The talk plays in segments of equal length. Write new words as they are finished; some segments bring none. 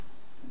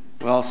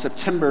Well,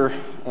 September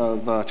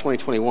of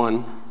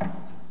 2021,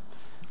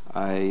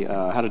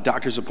 I had a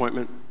doctor's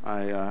appointment.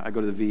 I go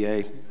to the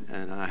VA,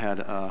 and I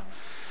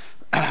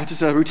had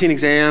just a routine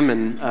exam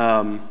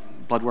and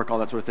blood work, all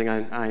that sort of thing.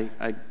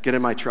 I get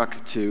in my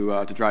truck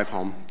to drive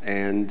home,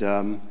 and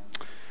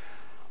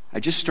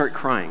I just start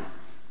crying.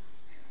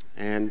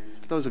 And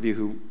for those of you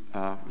who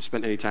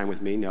spent any time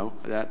with me know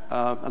that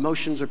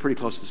emotions are pretty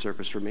close to the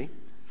surface for me.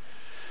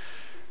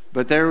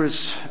 But there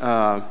was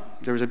a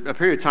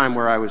period of time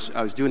where I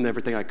was doing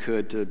everything I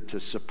could to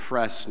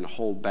suppress and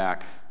hold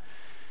back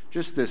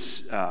just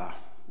this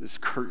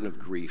curtain of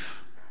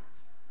grief.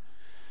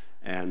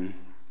 And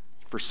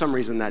for some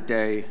reason that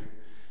day,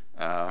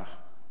 it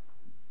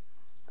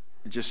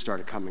just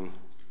started coming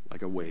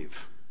like a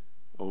wave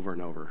over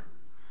and over.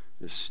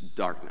 This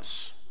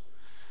darkness,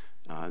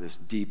 this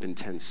deep,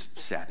 intense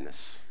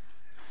sadness.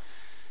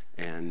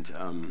 And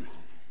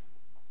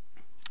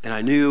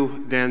I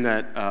knew then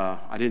that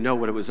I didn't know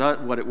what it was. I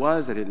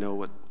didn't know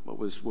what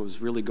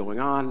was really going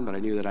on, but I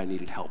knew that I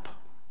needed help.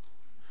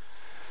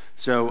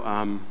 So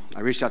I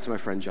reached out to my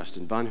friend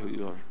Justin Bunn,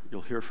 who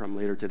you'll hear from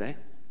later today,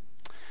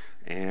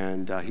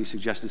 and he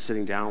suggested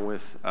sitting down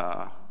with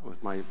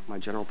my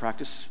general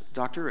practice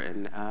doctor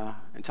and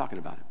talking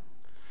about it.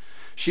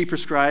 She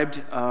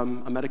prescribed a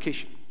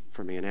medication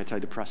for me, an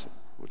antidepressant,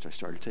 which I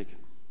started taking.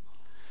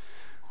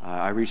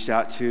 I reached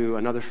out to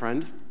another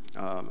friend,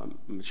 a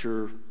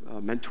mature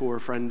mentor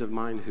friend of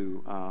mine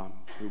who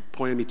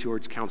pointed me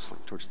towards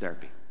counseling, towards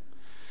therapy.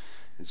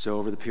 And so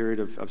over the period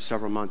of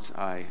several months,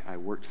 I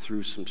worked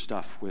through some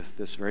stuff with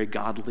this very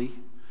godly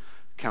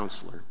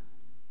counselor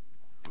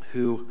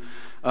who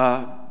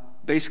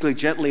basically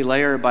gently,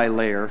 layer by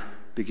layer,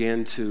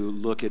 began to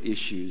look at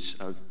issues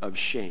of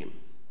shame.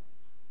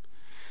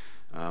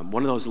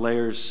 One of those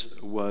layers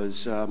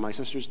was my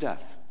sister's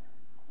death.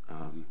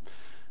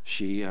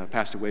 She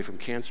passed away from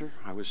cancer.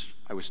 I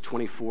was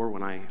 24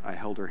 when I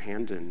held her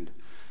hand, and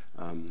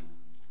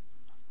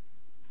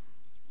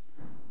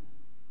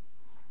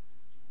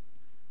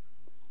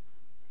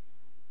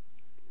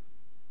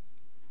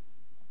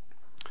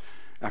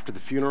after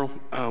the funeral,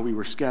 we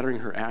were scattering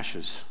her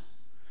ashes,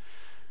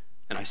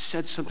 and I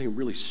said something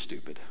really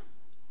stupid.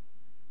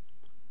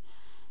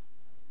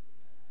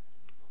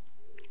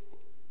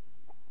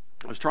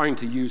 I was trying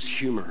to use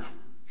humor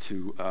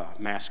to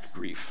mask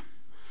grief.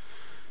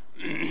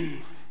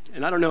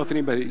 And I don't know if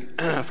anybody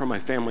from my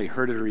family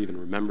heard it or even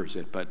remembers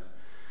it, but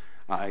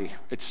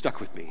it stuck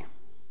with me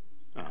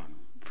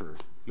for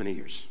many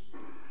years.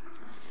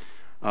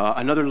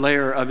 Another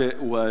layer of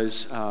it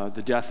was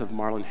the death of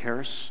Marlon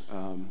Harris.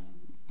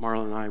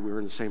 Marlon and I, we were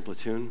in the same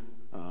platoon.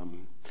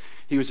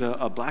 He was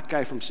a black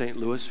guy from St.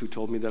 Louis who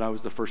told me that I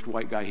was the first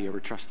white guy he ever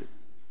trusted.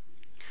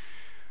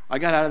 I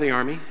got out of the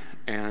Army,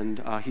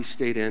 and he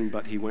stayed in,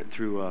 but he went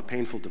through a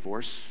painful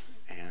divorce,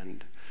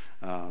 and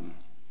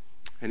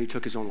he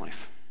took his own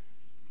life.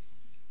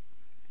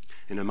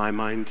 And in my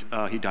mind,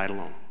 he died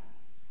alone.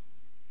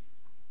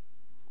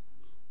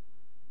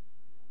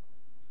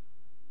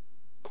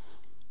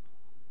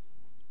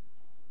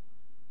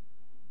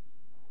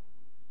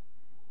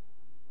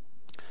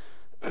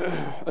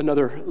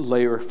 Another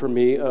layer for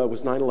me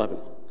was 9/11.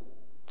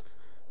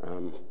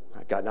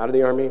 I'd gotten out of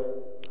the Army.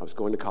 I was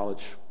going to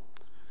college.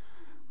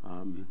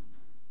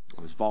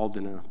 I was involved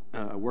in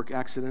a work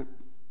accident,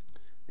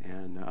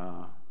 and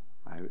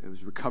I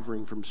was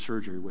recovering from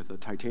surgery with a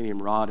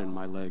titanium rod in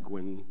my leg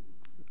when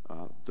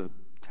the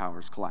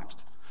towers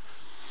collapsed.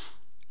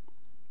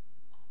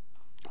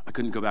 I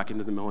couldn't go back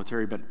into the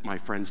military, but my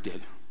friends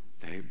did.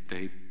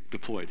 They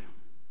deployed,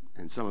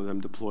 and some of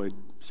them deployed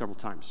several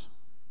times.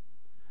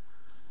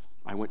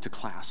 I went to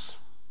class.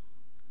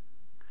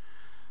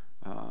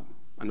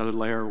 Another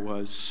layer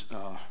was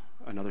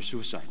another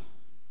suicide.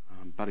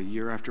 About a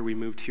year after we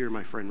moved here,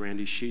 my friend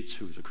Randy Sheets,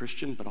 who was a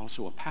Christian but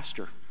also a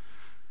pastor,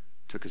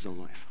 took his own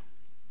life.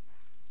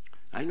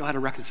 I didn't know how to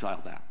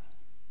reconcile that.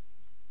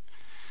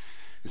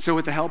 And so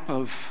with the help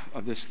of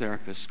this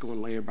therapist,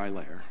 going layer by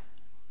layer,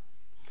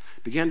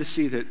 began to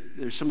see that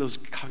there's some of those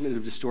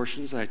cognitive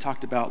distortions that I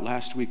talked about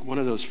last week. One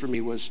of those for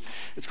me was,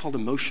 it's called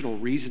emotional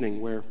reasoning,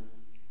 where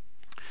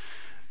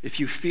if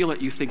you feel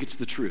it, you think it's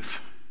the truth.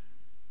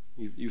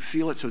 You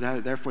feel it, so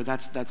therefore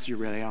that's your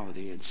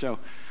reality. And so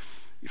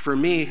for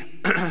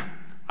me,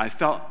 I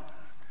felt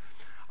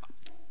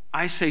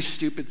I say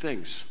stupid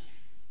things.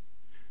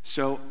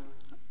 So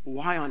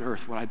why on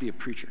earth would I be a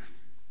preacher?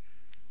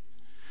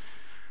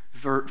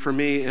 For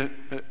me,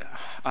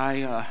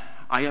 I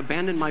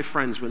abandon my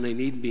friends when they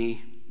need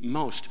me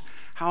most.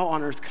 How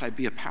on earth could I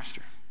be a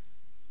pastor?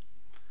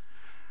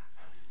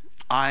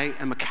 I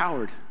am a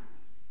coward,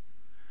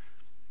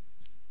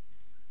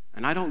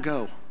 and I don't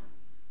go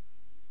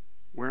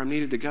where I'm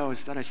needed to go.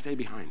 Instead, I stay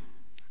behind.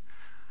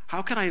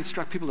 How can I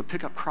instruct people to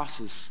pick up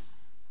crosses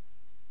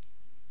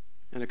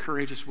in a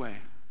courageous way?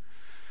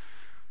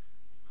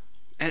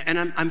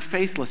 And I'm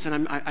faithless,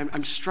 and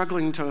I'm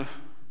struggling to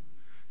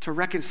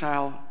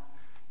reconcile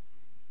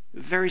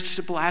very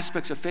simple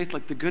aspects of faith,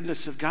 like the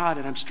goodness of God,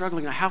 and I'm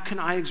struggling. How can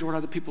I exhort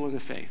other people in the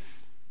faith?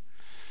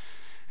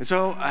 And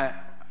so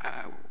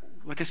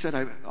like I said,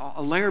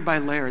 layer by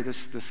layer,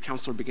 this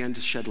counselor began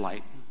to shed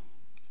light,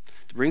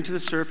 to bring to the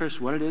surface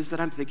what it is that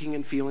I'm thinking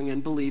and feeling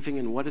and believing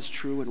and what is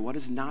true and what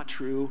is not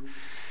true.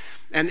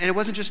 And it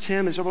wasn't just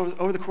him. It's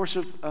over the course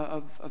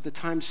of the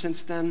time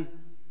since then.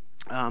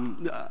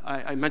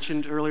 I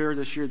mentioned earlier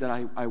this year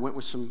that I went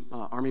with some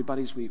Army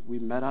buddies. We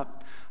met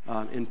up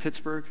in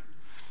Pittsburgh.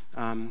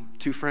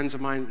 Two friends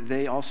of mine,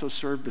 they also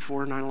served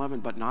before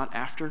 9/11, but not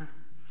after.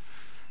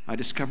 I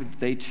discovered that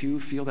they too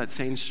feel that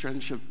same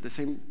strange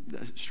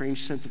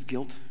sense of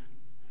guilt.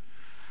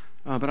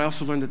 But I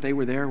also learned that they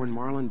were there when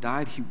Marlon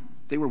died.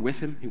 They were with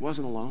him. He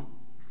wasn't alone.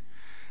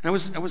 And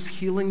it was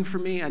healing for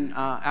me. And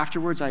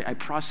afterwards, I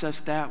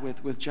processed that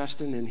with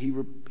Justin, and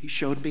he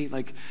showed me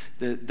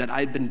that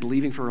I'd been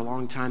believing for a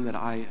long time that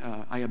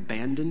I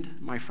abandoned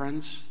my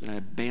friends, that I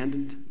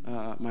abandoned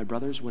my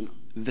brothers when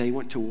they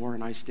went to war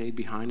and I stayed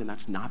behind, and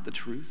that's not the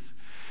truth.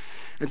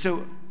 And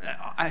so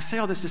I say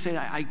all this to say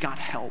I got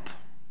help.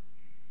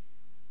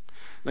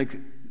 Like,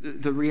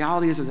 the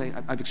reality is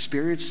I've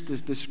experienced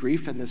this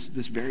grief and this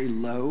very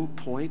low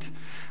point.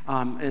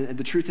 And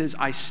the truth is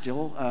I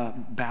still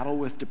battle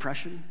with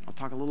depression. I'll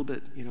talk a little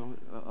bit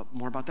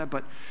more about that.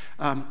 But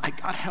I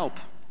got help.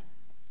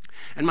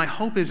 And my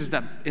hope is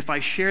that if I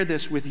share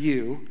this with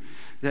you,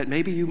 that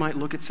maybe you might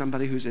look at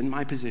somebody who's in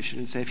my position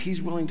and say, if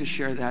he's willing to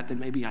share that, then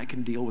maybe I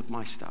can deal with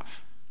my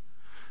stuff.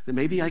 That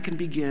maybe I can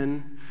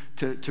begin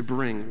to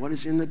bring what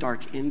is in the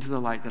dark into the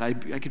light, that I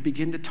could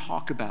begin to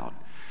talk about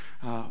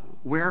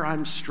where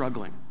I'm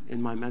struggling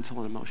in my mental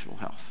and emotional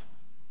health.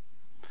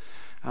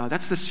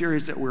 That's the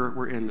series that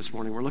we're in this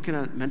morning. We're looking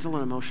at mental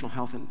and emotional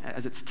health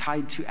as it's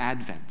tied to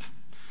Advent.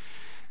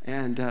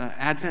 And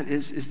Advent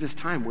is this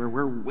time where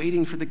we're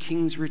waiting for the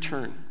King's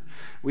return.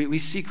 We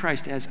see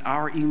Christ as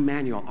our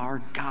Immanuel, our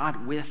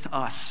God with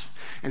us.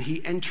 And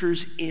he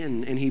enters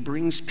in, and he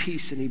brings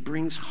peace, and he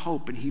brings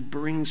hope, and he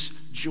brings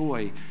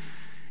joy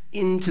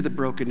into the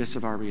brokenness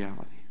of our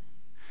reality.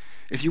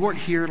 If you weren't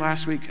here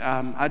last week,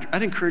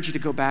 I'd encourage you to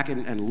go back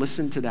and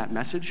listen to that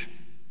message.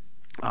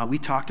 We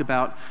talked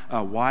about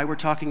why we're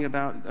talking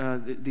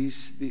about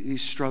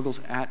these struggles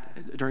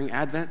during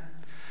Advent.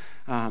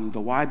 The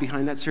why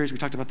behind that series. We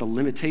talked about the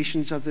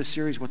limitations of this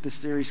series, what this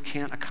series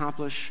can't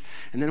accomplish.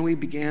 And then we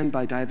began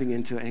by diving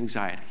into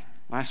anxiety.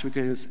 Last week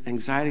was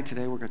anxiety.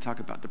 Today we're going to talk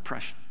about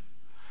depression.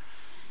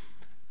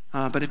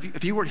 But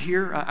if you weren't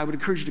here, I would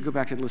encourage you to go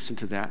back and listen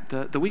to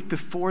that. The week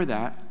before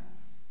that,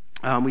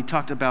 we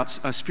talked about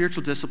a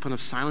spiritual discipline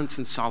of silence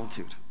and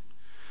solitude.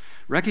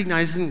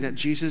 Recognizing that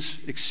Jesus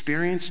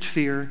experienced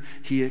fear,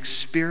 he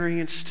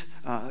experienced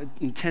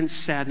intense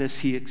sadness,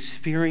 he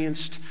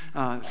experienced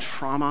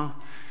trauma.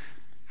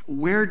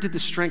 Where did the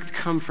strength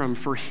come from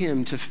for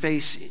him to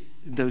face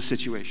those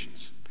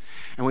situations?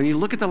 And when you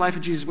look at the life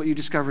of Jesus, what you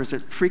discover is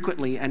that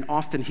frequently and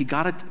often he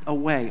got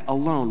away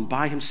alone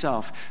by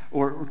himself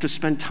or to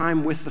spend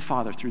time with the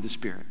Father through the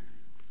Spirit.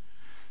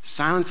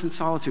 Silence and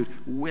solitude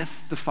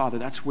with the Father.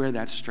 That's where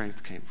that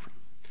strength came from.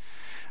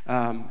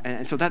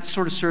 And so that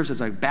sort of serves as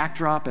a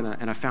backdrop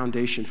and a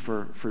foundation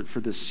for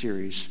this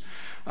series.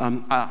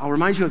 I'll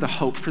remind you of the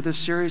hope for this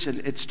series, and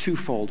it's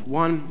twofold.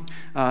 One,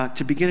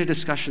 to begin a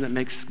discussion that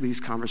makes these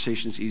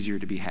conversations easier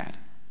to be had.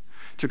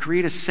 To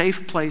create a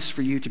safe place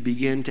for you to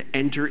begin to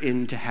enter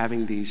into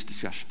having these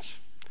discussions.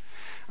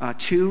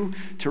 Two,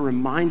 to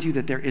remind you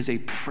that there is a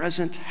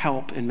present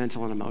help in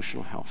mental and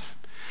emotional health.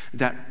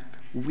 That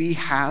we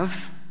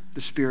have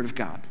the Spirit of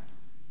God.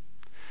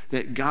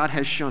 That God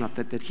has shown up,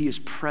 that he is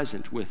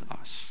present with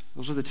us.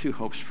 Those are the two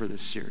hopes for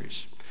this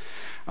series.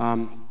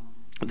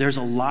 There's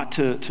a lot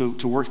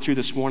to work through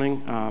this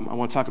morning. I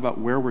want to talk about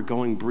where we're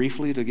going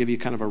briefly to give you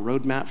kind of a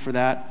roadmap for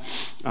that.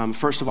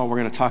 First of all, we're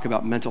going to talk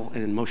about mental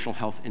and emotional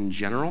health in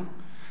general.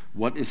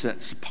 What is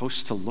that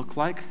supposed to look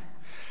like?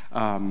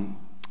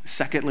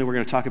 Secondly, we're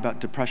going to talk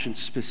about depression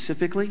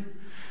specifically.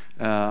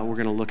 We're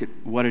going to look at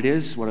what it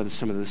is, what are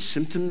some of the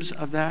symptoms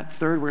of that.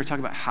 Third, we're going to talk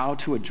about how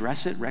to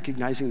address it,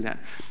 recognizing that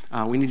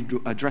we need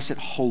to address it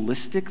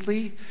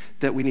holistically,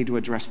 that we need to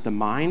address the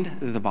mind,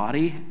 the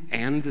body,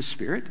 and the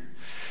spirit.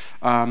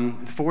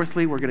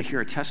 Fourthly, we're going to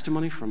hear a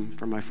testimony from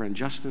my friend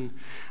Justin,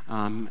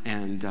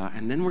 and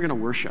then we're going to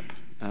worship.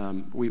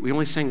 We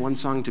only sang one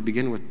song to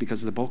begin with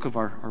because the bulk of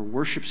our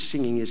worship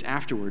singing is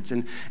afterwards.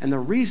 And the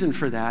reason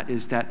for that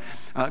is that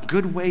a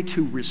good way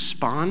to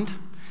respond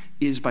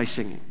is by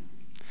singing.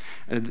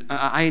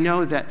 I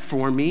know that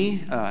for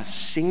me,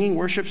 singing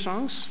worship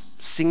songs,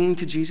 singing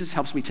to Jesus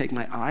helps me take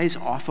my eyes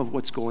off of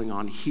what's going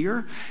on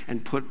here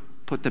and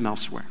put them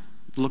elsewhere,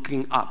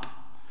 looking up,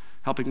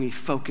 helping me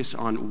focus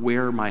on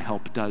where my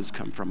help does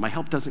come from. My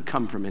help doesn't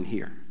come from in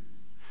here.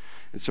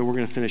 And so we're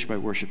going to finish by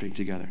worshiping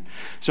together.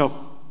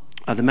 So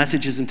The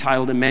message is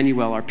entitled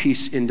Immanuel, Our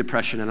Peace in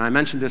Depression. And I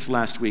mentioned this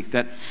last week,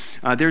 that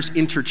there's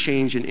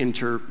interchange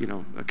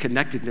and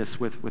connectedness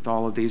with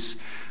all of these.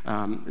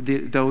 We're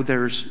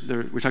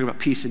talking about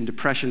peace in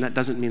depression, that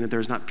doesn't mean that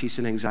there's not peace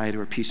in anxiety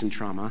or peace in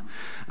trauma.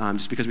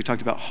 Just because we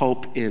talked about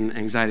hope in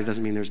anxiety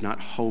doesn't mean there's not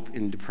hope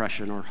in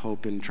depression or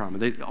hope in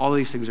trauma. All of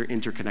these things are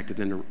interconnected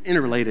and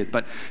interrelated.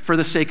 But for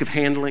the sake of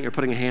handling or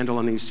putting a handle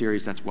on these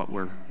series, that's what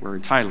we're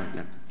entitling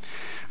them.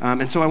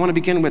 And so I want to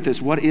begin with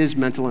this. What is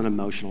mental and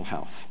emotional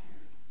health?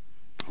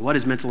 What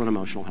is mental and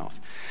emotional health?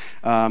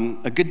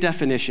 A good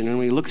definition, and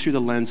when we look through the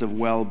lens of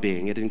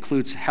well-being, it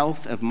includes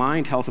health of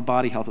mind, health of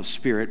body, health of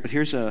spirit. But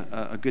here's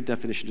a good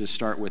definition to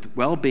start with.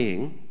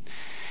 Well-being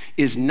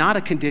is not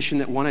a condition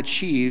that one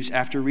achieves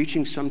after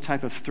reaching some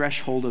type of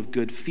threshold of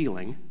good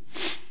feeling.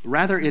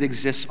 Rather, it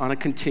exists on a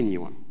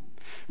continuum,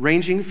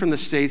 ranging from the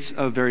states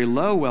of very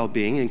low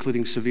well-being,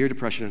 including severe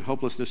depression and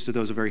hopelessness, to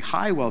those of very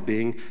high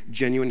well-being,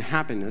 genuine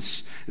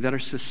happiness, that are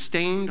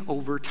sustained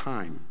over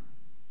time.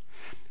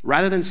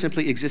 Rather than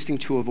simply existing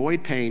to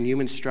avoid pain,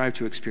 humans strive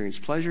to experience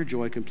pleasure,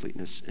 joy,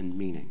 completeness, and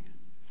meaning.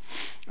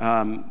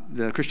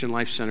 The Christian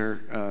Life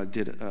Center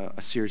did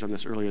a series on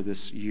this earlier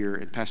this year,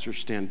 and Pastor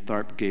Stan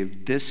Tharp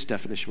gave this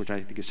definition, which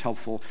I think is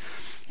helpful.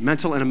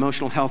 Mental and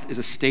emotional health is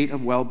a state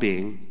of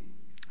well-being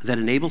that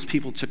enables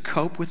people to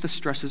cope with the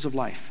stresses of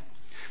life,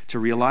 to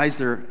realize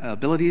their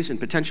abilities and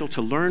potential,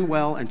 to learn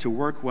well and to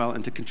work well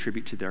and to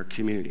contribute to their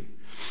community.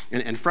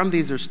 And from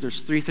these,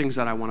 there's three things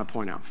that I want to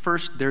point out.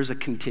 First, there's a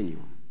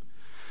continuum.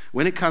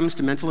 When it comes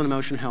to mental and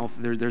emotional health,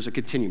 there's a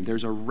continuum.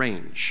 There's a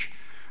range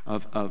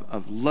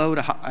of low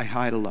to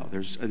high to low.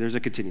 There's a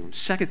continuum.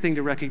 Second thing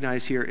to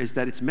recognize here is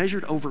that it's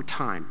measured over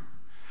time,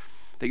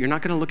 that you're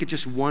not going to look at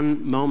just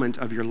one moment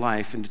of your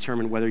life and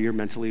determine whether you're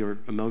mentally or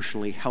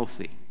emotionally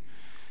healthy.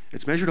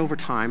 It's measured over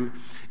time.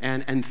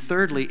 And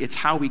thirdly, it's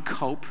how we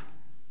cope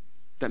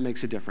that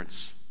makes a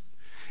difference.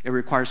 It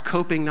requires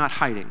coping, not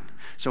hiding.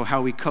 So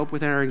how we cope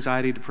with our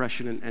anxiety,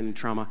 depression, and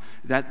trauma,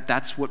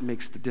 that's what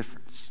makes the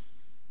difference.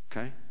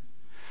 Okay?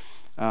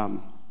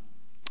 The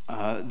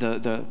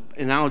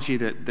analogy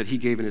that he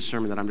gave in his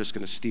sermon that I'm just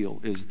going to steal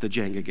is the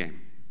Jenga game.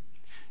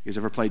 You guys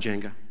ever play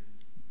Jenga?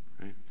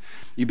 Right?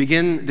 You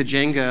begin the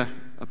Jenga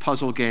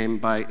puzzle game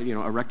by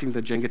erecting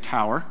the Jenga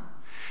tower,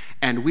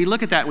 and we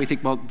look at that and we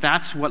think, well,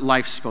 that's what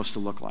life's supposed to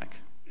look like,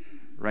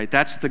 right?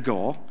 That's the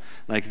goal.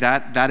 Like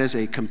that is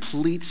a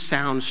complete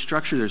sound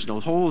structure. There's no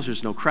holes,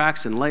 there's no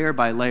cracks, and layer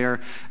by layer,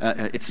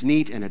 it's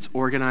neat and it's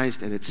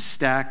organized and it's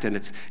stacked and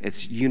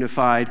it's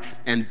unified,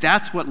 and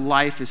that's what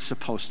life is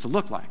supposed to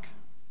look like.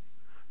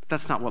 But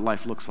that's not what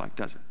life looks like,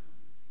 does it?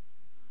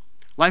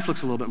 Life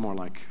looks a little bit more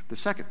like the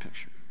second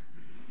picture.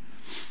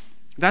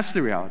 That's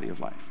the reality of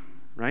life,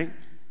 right?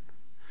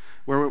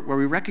 Where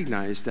we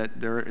recognize that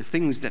there are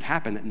things that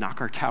happen that knock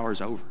our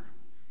towers over.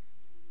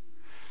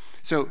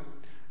 So,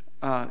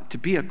 to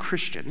be a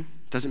Christian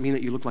doesn't mean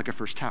that you look like a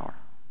first tower.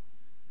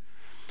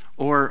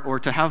 Or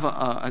to have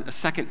a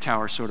second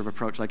tower sort of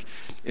approach. Like,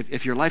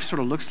 if your life sort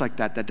of looks like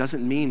that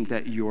doesn't mean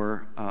that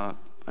you're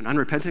an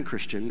unrepentant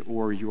Christian,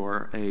 or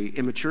you're an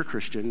immature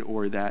Christian,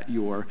 or that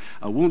you're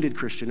a wounded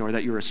Christian, or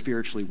that you're a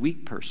spiritually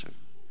weak person.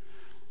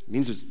 It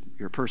means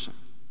you're a person.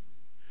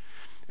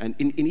 And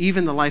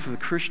even the life of a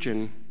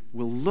Christian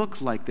will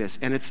look like this.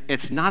 And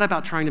it's not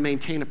about trying to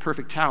maintain a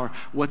perfect tower.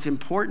 What's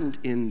important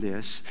in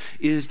this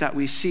is that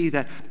we see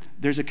that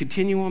there's a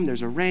continuum,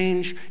 there's a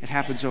range, it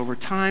happens over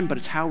time, but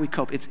it's how we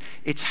cope.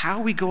 It's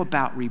how we go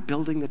about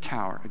rebuilding the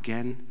tower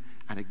again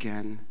and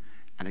again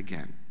and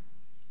again.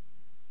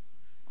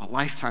 A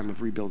lifetime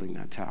of rebuilding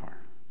that tower.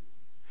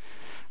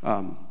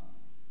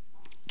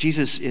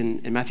 Jesus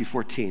in Matthew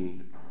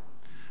 14,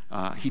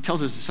 he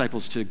tells his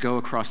disciples to go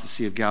across the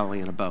Sea of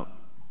Galilee in a boat.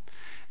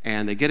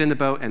 And they get in the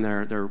boat, and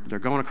they're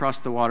going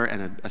across the water,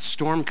 and a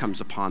storm comes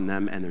upon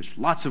them, and there's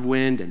lots of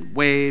wind and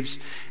waves,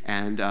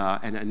 and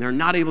they're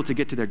not able to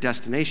get to their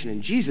destination.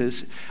 And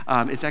Jesus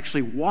is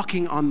actually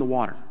walking on the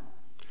water.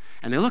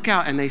 And they look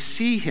out, and they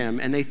see him,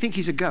 and they think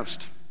he's a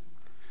ghost.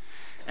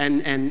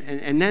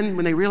 And then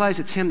when they realize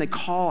it's him, they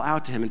call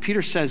out to him. And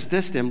Peter says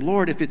this to him,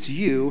 "Lord, if it's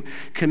you,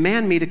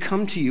 command me to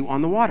come to you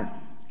on the water."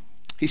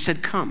 He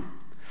said, "Come."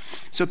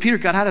 So Peter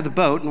got out of the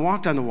boat and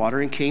walked on the water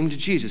and came to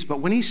Jesus.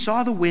 But when he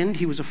saw the wind,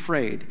 he was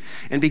afraid.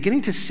 And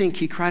beginning to sink,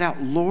 he cried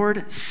out,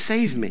 "Lord,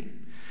 save me."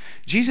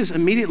 Jesus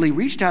immediately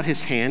reached out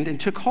his hand and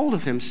took hold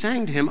of him,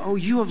 saying to him, "Oh,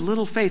 you of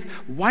little faith,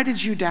 why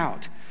did you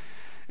doubt?"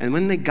 And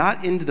when they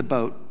got into the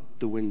boat,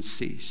 the wind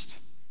ceased.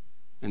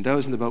 And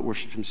those in the boat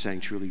worshiped him, saying,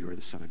 "Truly, you are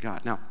the Son of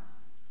God." Now,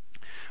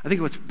 I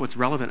think what's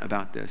relevant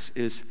about this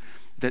is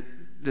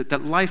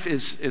that life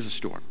is a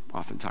storm,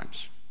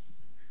 oftentimes.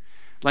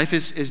 Life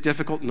is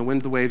difficult, and the wind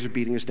and the waves are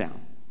beating us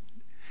down.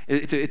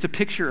 It's a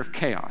picture of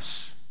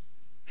chaos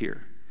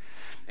here.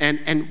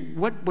 And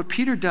what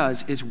Peter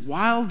does is,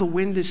 while the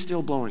wind is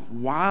still blowing,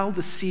 while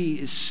the sea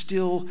is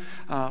still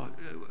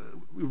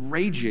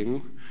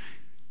raging,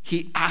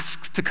 he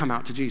asks to come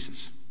out to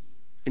Jesus.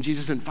 And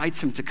Jesus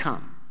invites him to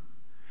come.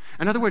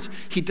 In other words,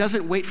 he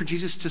doesn't wait for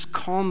Jesus to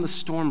calm the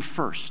storm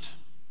first.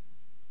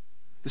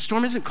 The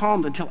storm isn't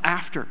calmed until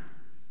after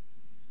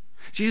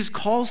Jesus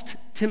calls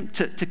him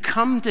to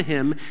come to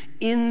him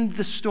in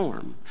the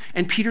storm.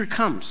 And Peter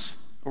comes,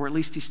 or at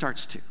least he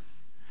starts to.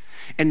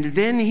 And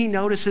then he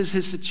notices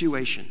his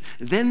situation.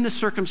 Then the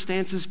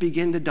circumstances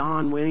begin to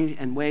dawn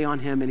and weigh on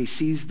him, and he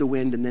sees the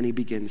wind, and then he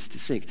begins to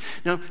sink.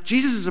 Now,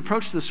 Jesus'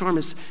 approach to the storm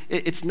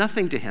it's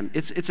nothing to him.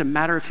 It's a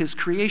matter of his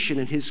creation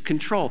and his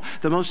control.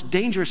 The most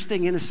dangerous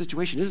thing in a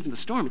situation isn't the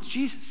storm, it's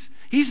Jesus.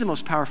 He's the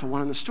most powerful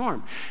one in the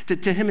storm.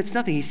 To him, it's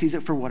nothing. He sees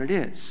it for what it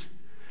is.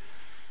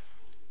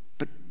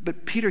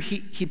 But Peter,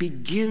 he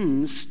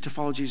begins to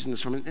follow Jesus in the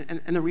storm.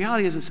 And the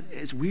reality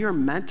is we are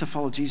meant to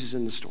follow Jesus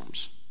in the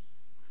storms.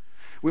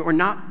 We're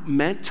not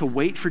meant to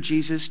wait for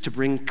Jesus to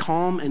bring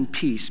calm and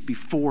peace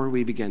before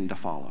we begin to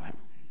follow him.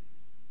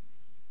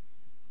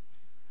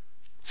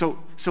 So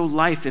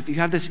life, if you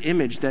have this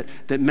image that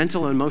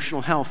mental and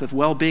emotional health, if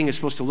well-being is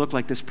supposed to look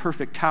like this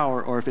perfect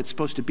tower, or if it's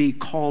supposed to be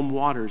calm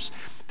waters,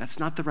 that's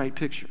not the right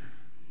picture.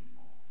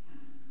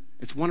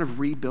 It's one of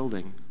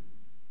rebuilding.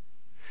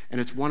 And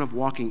it's one of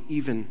walking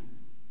even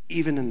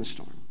in the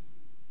storm.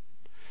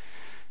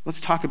 Let's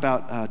talk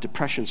about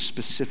depression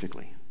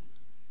specifically.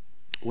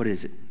 What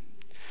is it?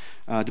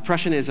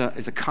 Depression is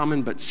a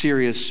common but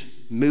serious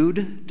major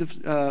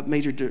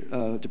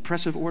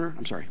depressive order.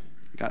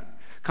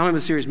 Common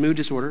but serious mood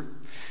disorder.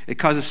 It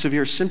causes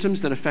severe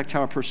symptoms that affect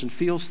how a person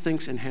feels,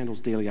 thinks, and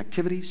handles daily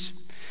activities,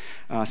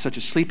 such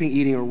as sleeping,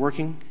 eating, or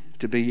working.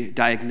 To be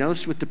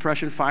diagnosed with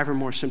depression, 5 or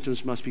more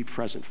symptoms must be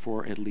present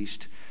for at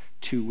least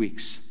 2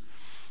 weeks.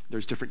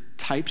 There's different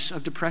types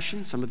of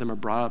depression. Some of them are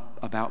brought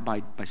about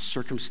by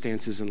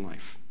circumstances in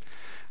life.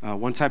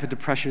 One type of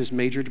depression is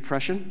major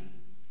depression.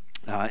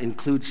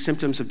 Includes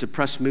symptoms of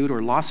depressed mood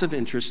or loss of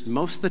interest,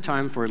 most of the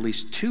time for at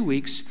least 2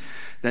 weeks,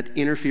 that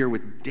interfere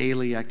with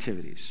daily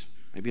activities,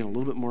 maybe a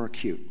little bit more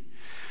acute.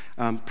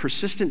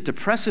 Persistent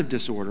depressive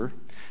disorder,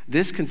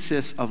 this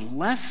consists of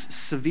less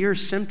severe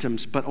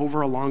symptoms, but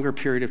over a longer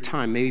period of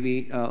time,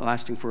 maybe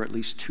lasting for at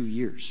least 2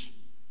 years.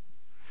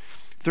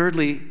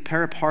 Thirdly,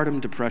 peripartum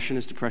depression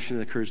is depression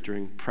that occurs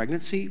during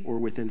pregnancy or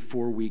within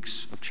 4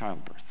 weeks of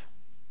childbirth.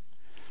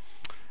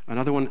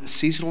 Another one,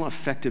 seasonal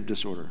affective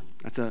disorder.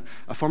 That's a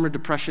form of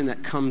depression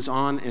that comes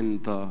on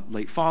in the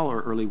late fall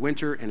or early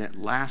winter, and it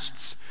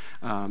lasts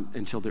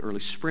until the early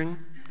spring.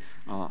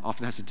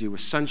 Often has to do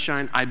with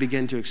sunshine. I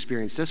began to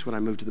experience this when I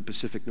moved to the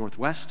Pacific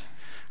Northwest.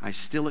 I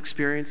still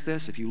experience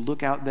this. If you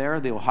look out there,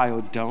 the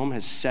Ohio Dome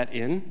has set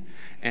in,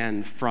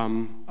 and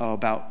from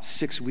about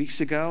 6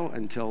 weeks ago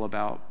until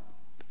about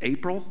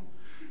April,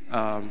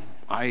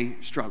 I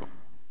struggle.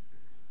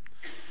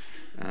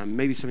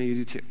 Maybe some of you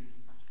do too.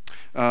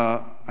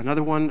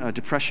 Another one,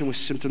 depression with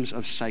symptoms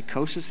of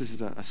psychosis. This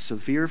is a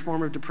severe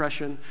form of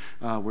depression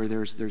where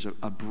there's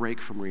a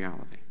break from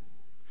reality.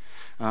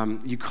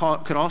 You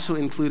could also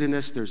include in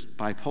this, there's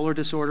bipolar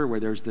disorder where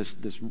there's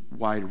this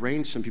wide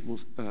range. Some people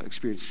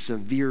experience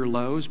severe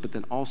lows, but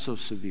then also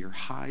severe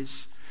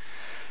highs.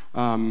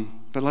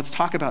 But let's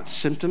talk about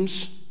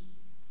symptoms.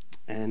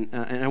 And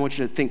I want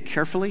you to think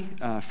carefully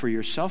for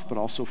yourself, but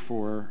also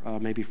for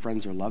maybe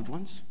friends or loved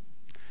ones.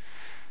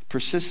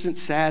 Persistent,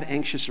 sad,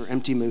 anxious, or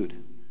empty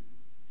mood.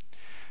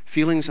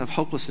 Feelings of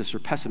hopelessness or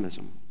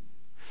pessimism.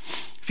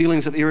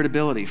 Feelings of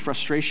irritability,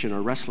 frustration,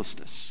 or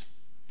restlessness.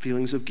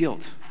 Feelings of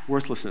guilt,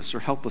 worthlessness,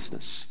 or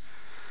helplessness.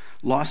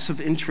 Loss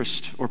of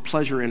interest or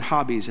pleasure in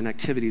hobbies and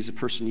activities a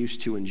person used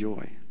to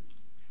enjoy.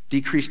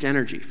 Decreased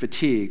energy,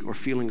 fatigue, or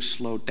feeling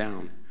slowed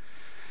down.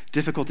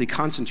 Difficulty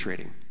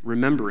concentrating,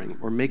 remembering,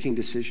 or making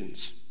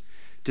decisions.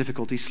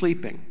 Difficulty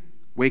sleeping,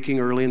 waking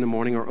early in the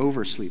morning or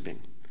oversleeping.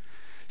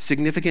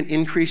 Significant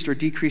increased or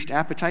decreased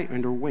appetite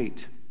and or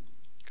weight.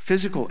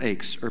 Physical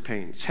aches or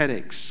pains,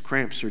 headaches,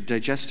 cramps, or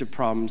digestive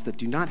problems that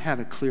do not have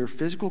a clear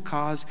physical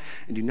cause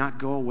and do not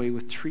go away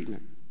with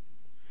treatment.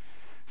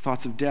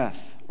 Thoughts of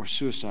death or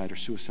suicide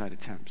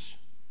attempts.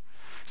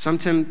 Some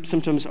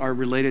symptoms are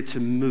related to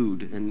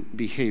mood and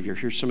behavior.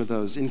 Here's some of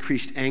those.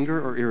 Increased anger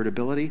or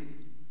irritability.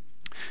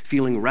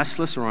 Feeling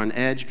restless or on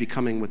edge,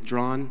 becoming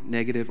withdrawn,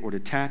 negative, or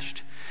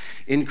detached.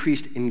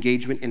 Increased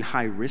engagement in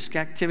high-risk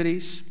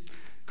activities.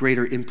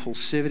 Greater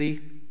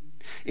impulsivity.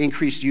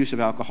 Increased use of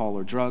alcohol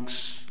or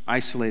drugs.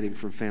 Isolating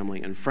from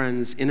family and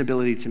friends.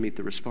 Inability to meet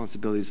the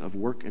responsibilities of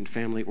work and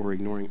family or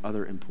ignoring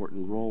other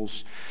important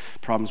roles.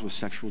 Problems with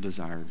sexual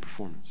desire and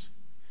performance.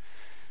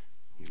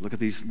 You look at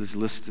this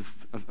list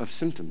of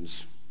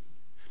symptoms.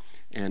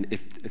 And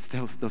if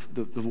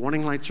the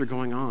warning lights are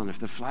going on, if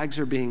the flags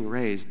are being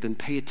raised, then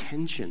pay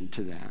attention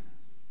to that.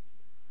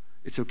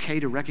 It's okay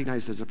to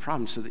recognize there's a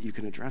problem so that you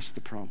can address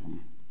the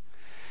problem.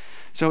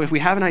 So if we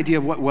have an idea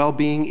of what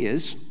well-being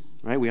is,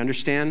 right, we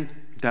understand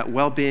that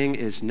well-being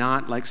is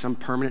not like some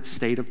permanent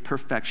state of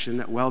perfection,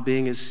 that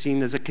well-being is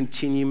seen as a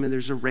continuum and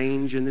there's a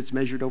range and it's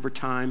measured over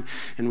time,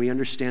 and we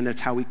understand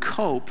that's how we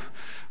cope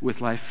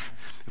with life.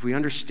 If we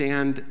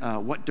understand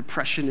what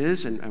depression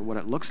is and what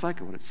it looks like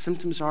and what its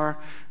symptoms are,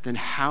 then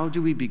how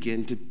do we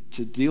begin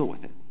to deal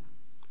with it?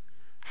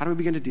 How do we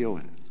begin to deal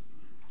with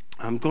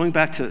it? Going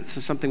back to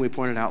something we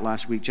pointed out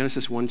last week,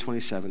 Genesis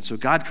 1:27. So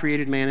God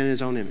created man in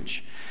his own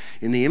image.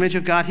 In the image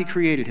of God he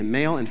created him,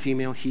 male and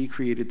female he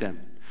created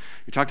them.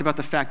 We talked about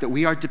the fact that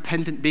we are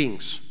dependent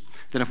beings,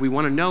 that if we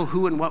want to know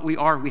who and what we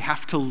are, we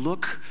have to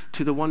look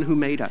to the one who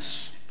made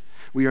us.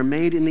 We are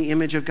made in the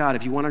image of God.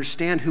 If you want to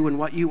understand who and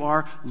what you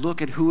are,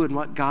 look at who and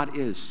what God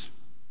is.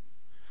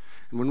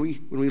 And when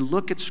we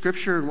look at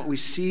Scripture and what we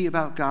see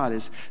about God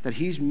is that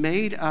he's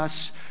made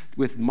us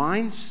with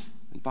minds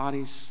and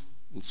bodies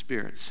and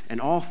spirits.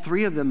 And all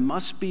three of them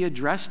must be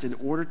addressed in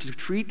order to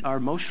treat our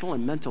emotional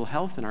and mental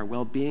health and our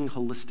well-being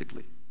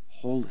holistically.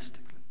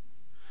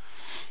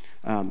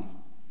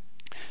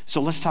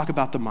 So let's talk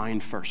about the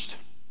mind first.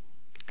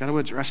 Got to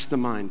address the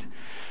mind.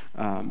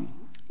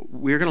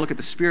 We're going to look at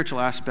the spiritual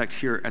aspect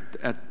here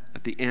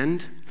at the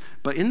end.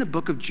 But in the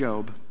book of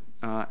Job,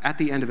 at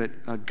the end of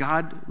it,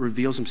 God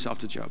reveals himself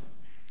to Job.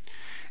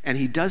 And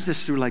he does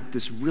this through like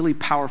this really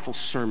powerful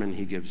sermon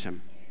he gives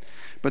him.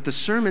 But the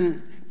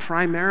sermon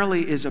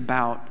primarily is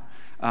about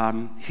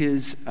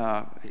God's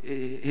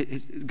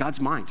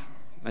mind.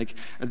 Like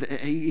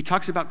he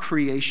talks about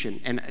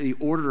creation and the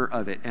order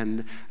of it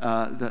and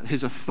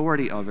his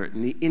authority of it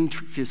and the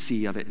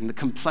intricacy of it and the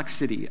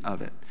complexity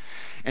of it.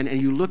 And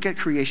you look at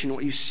creation,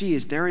 what you see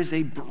is there is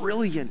a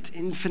brilliant,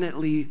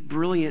 infinitely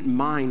brilliant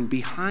mind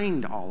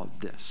behind all of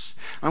this.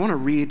 I want to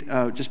read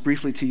just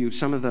briefly to you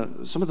some of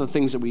the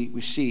things that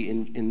we see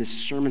in this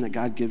sermon that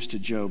God gives to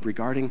Job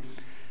regarding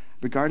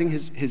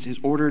his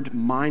ordered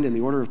mind and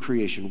the order of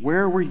creation.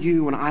 Where were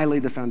you when I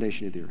laid the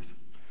foundation of the earth?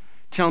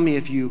 Tell me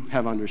if you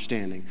have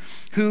understanding.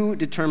 Who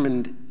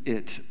determined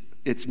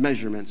its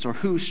measurements, or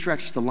who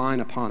stretched the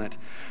line upon it?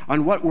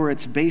 On what were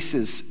its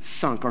bases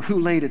sunk, or who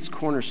laid its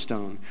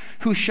cornerstone?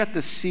 Who shut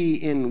the sea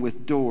in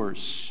with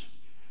doors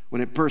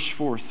when it burst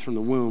forth from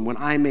the womb, when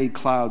I made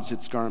clouds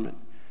its garment?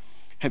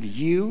 Have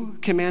you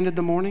commanded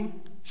the morning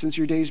since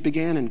your days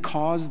began and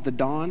caused the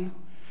dawn?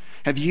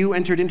 Have you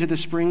entered into the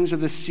springs of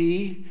the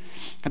sea?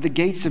 Have the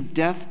gates of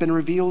death been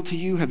revealed to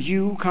you? Have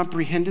you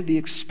comprehended the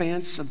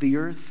expanse of the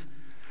earth?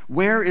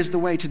 Where is the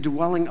way to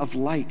dwelling of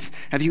light?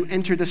 Have you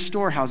entered the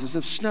storehouses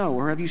of snow,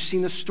 or have you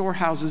seen the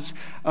storehouses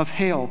of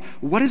hail?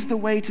 What is the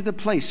way to the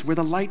place where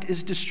the light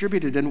is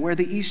distributed and where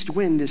the east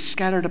wind is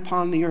scattered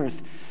upon the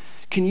earth?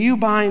 Can you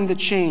bind the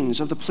chains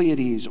of the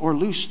Pleiades or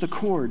loose the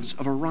cords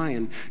of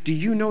Orion? Do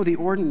you know the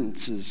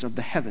ordinances of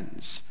the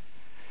heavens?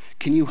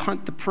 Can you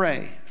hunt the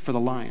prey for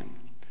the lion?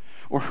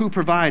 Or who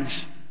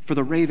provides for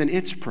the raven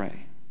its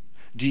prey?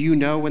 Do you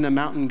know when the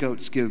mountain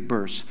goats give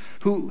birth?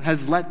 Who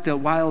has let the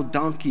wild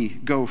donkey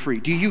go free?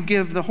 Do you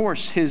give the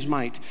horse his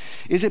might?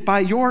 Is it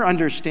by your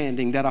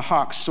understanding that a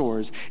hawk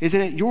soars? Is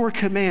it at your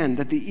command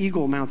that the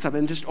eagle mounts up?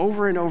 And just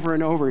over and over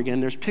and over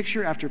again, there's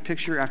picture after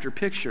picture after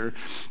picture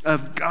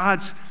of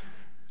God's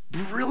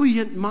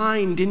brilliant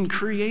mind in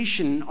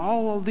creation.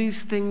 All of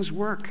these things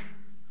work.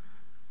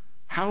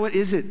 How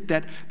is it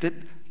that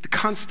the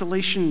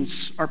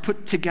constellations are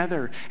put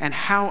together, and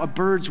how a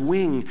bird's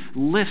wing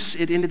lifts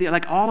it into the,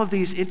 like all of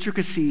these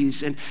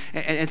intricacies and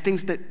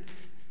things that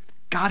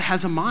God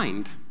has a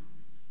mind.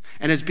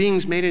 And as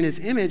beings made in his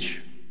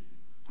image,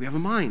 we have a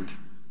mind.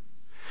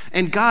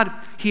 And God,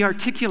 he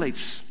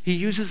articulates, he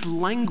uses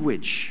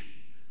language,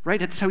 right?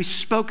 That's how he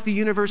spoke the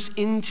universe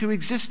into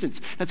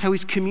existence. That's how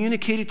he's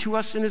communicated to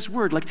us in his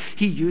word. Like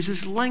he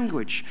uses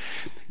language.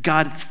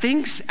 God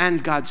thinks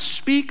and God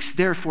speaks,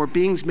 therefore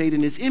beings made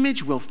in his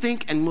image will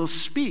think and will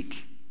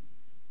speak.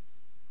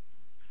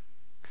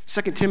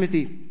 2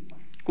 Timothy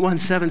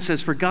 1:7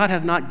 says, "For God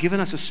hath not given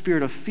us a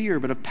spirit of fear,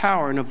 but of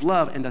power and of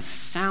love and a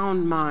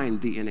sound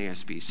mind," the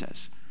NASB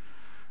says.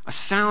 A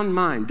sound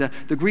mind.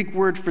 The Greek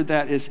word for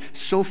that is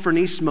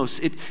sophronismos.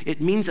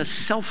 It means a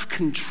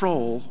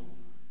self-control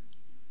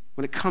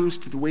when it comes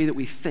to the way that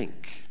we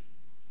think.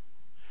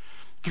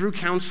 Through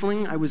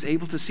counseling, I was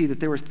able to see that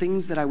there were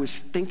things that I was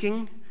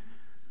thinking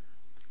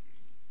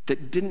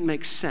that didn't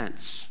make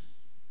sense.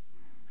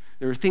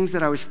 There were things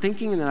that I was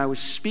thinking and that I was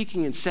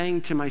speaking and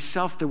saying to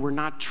myself that were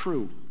not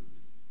true.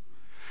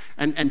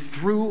 And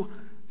through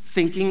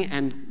thinking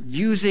and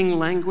using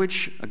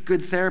language, a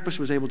good therapist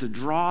was able to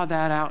draw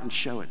that out and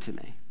show it to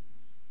me.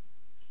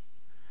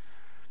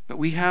 But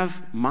we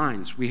have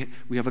minds. We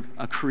have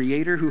a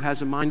creator who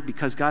has a mind.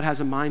 Because God has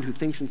a mind who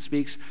thinks and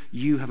speaks,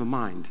 you have a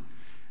mind.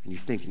 And you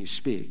think and you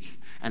speak.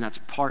 And that's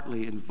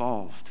partly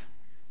involved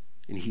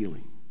in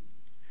healing.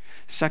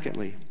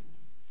 Secondly,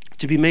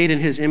 to be made in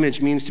his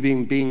image means to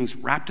be beings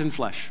wrapped in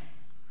flesh.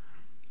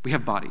 We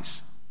have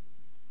bodies.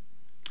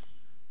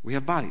 We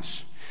have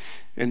bodies.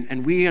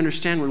 And we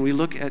understand when we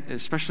look at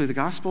especially the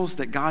Gospels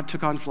that God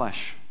took on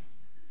flesh.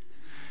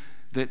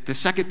 That the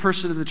second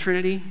person of the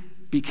Trinity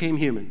became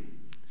human.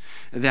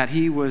 That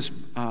he was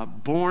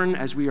born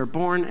as we are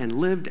born and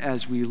lived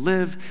as we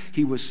live.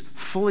 He was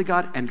fully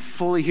God and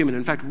fully human.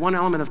 In fact, one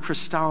element of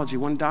Christology,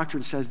 one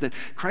doctrine says that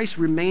Christ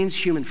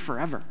remains human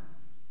forever.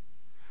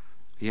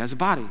 He has a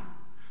body.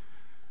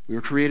 We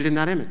were created in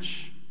that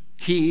image.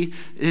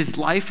 His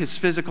life, his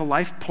physical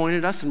life,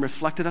 pointed us and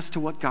reflected us to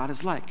what God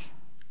is like.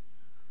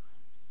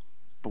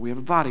 But we have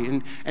a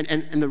body.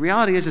 And the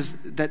reality is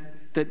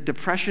that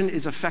depression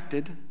is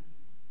affected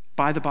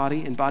by the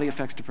body, and body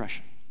affects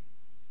depression.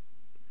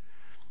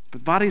 But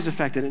the body is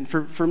affected. And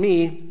for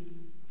me,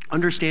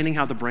 understanding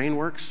how the brain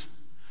works.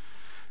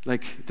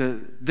 Like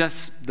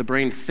the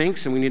brain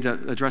thinks, and we need to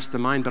address the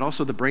mind, but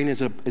also the brain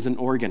is an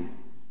organ.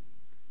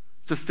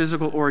 It's a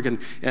physical organ.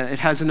 It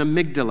has an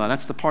amygdala.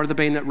 That's the part of the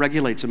brain that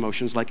regulates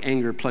emotions like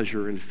anger,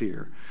 pleasure, and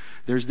fear.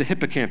 There's the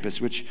hippocampus,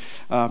 which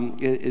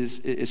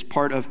is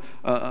part of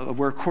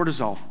where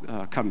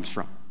cortisol comes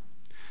from.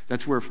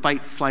 That's where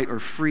fight, flight, or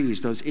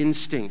freeze, those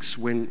instincts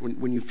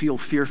when you feel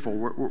fearful,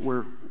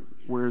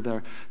 where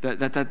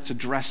that's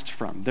addressed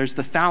from. There's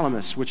the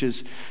thalamus, which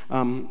is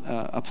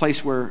a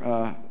place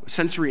where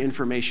sensory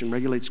information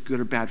regulates good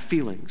or bad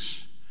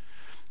feelings.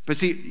 But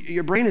see,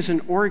 your brain is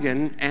an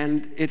organ,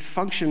 and it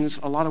functions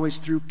a lot of ways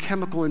through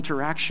chemical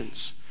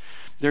interactions.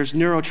 There's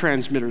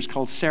neurotransmitters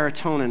called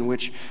serotonin,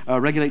 which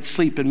regulates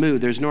sleep and mood.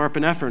 There's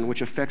norepinephrine,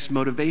 which affects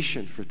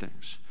motivation for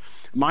things.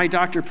 My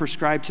doctor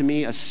prescribed to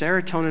me a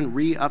serotonin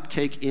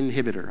reuptake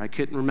inhibitor. I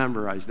couldn't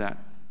memorize that.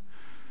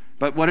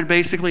 But what it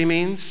basically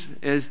means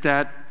is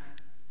that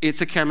it's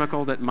a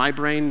chemical that my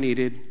brain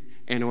needed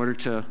in order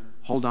to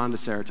hold on to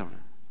serotonin.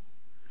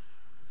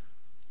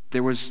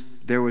 There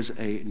was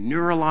a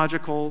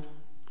neurological,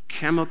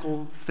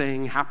 chemical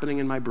thing happening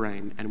in my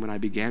brain, and when I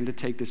began to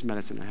take this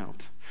medicine, it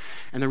helped.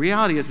 And the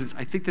reality is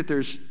I think that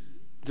there's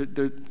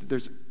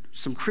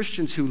some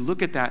Christians who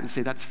look at that and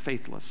say that's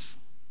faithless.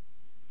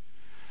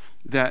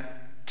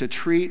 That to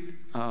treat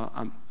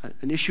an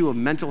issue of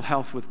mental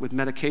health with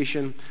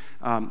medication,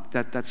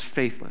 that's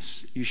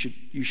faithless. You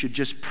should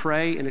just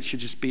pray, and it should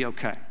just be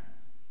okay.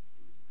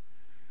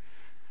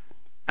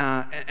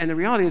 And the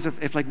reality is,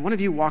 if like one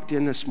of you walked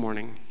in this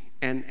morning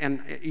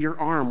and your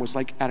arm was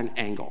like at an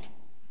angle,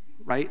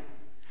 right?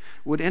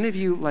 Would any of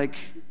you like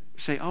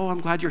say, "Oh,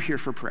 I'm glad you're here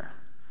for prayer.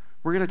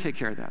 We're going to take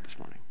care of that this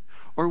morning"?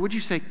 Or would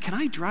you say, "Can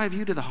I drive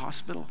you to the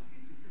hospital?"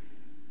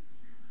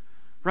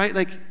 Right?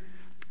 Like,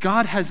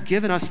 God has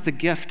given us the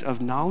gift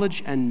of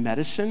knowledge and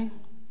medicine,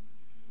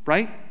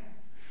 right?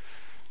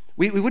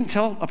 We wouldn't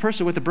tell a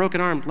person with a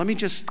broken arm, let me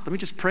just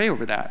pray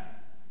over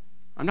that.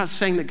 I'm not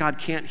saying that God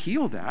can't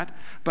heal that,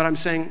 but I'm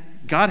saying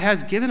God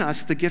has given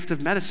us the gift of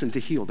medicine to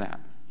heal that.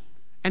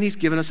 And he's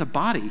given us a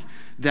body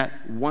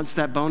that, once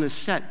that bone is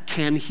set,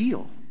 can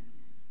heal.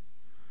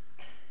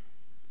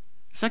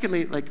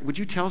 Secondly, like, would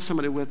you tell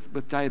somebody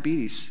with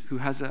diabetes who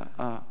has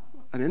an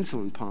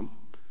insulin pump,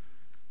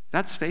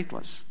 that's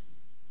faithless.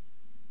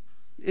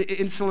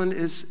 Insulin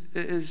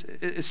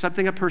is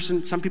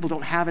something some people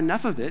don't have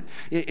enough of it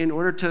in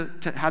order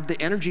to have the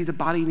energy the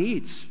body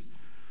needs.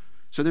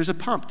 So there's a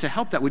pump to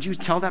help that. Would you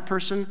tell that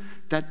person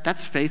that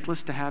that's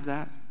faithless to have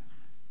that?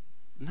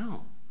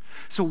 No.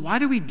 So why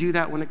do we do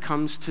that when it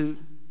comes to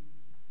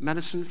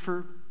medicine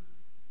for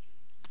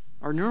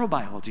our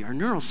neurobiology, our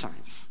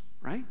neuroscience,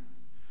 right?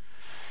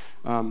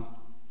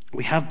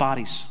 We have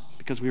bodies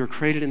because we were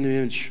created in the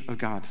image of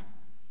God.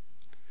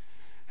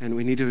 And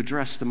we need to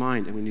address the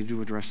mind, and we need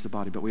to address the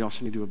body, but we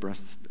also need to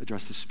address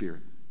the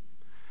spirit.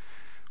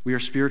 We are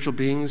spiritual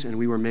beings, and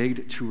we were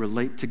made to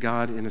relate to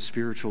God in a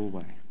spiritual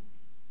way.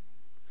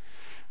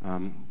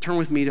 Turn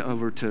with me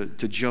over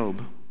to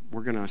Job.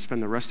 We're going to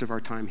spend the rest of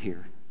our time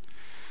here.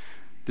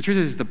 The truth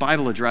is, the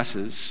Bible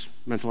addresses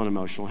mental and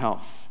emotional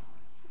health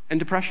and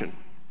depression.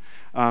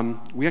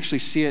 We actually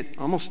see it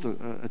almost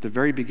at the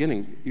very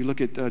beginning. You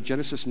look at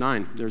Genesis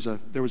 9.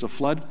 There was a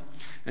flood,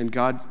 and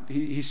God,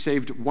 he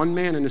saved one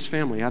man and his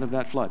family out of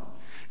that flood.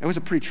 It was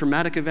a pretty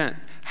traumatic event.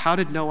 How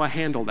did Noah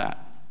handle that?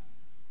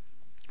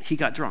 He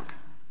got drunk.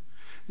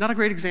 Not a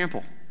great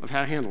example of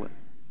how to handle it,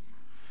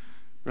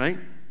 right?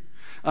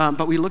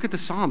 But we look at the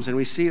Psalms, and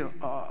we see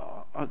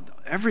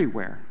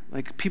everywhere,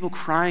 like people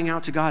crying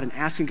out to God and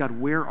asking God,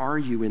 where are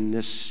you in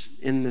this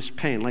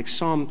pain? Like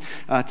Psalm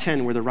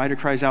 10, where the writer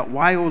cries out,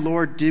 why, O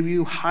Lord, do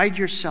you hide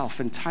yourself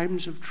in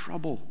times of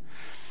trouble?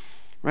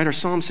 Right? Or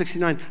Psalm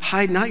 69,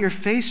 hide not your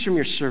face from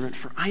your servant,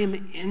 for I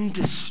am in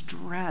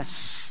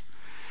distress.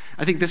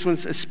 I think this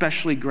one's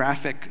especially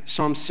graphic.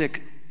 Psalm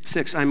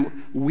 6,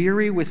 I'm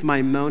weary with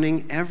my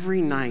moaning. Every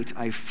night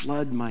I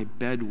flood my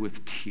bed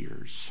with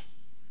tears.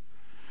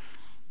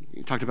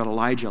 We talked about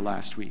Elijah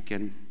last week,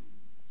 and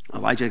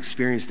Elijah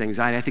experienced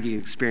anxiety. I think he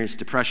experienced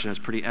depression. It's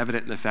pretty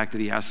evident in the fact that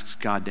he asks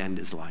God to end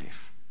his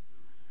life.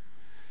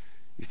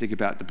 You think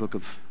about the book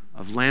of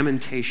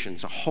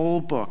Lamentations, a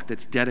whole book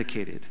that's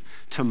dedicated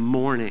to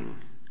mourning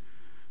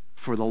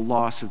for the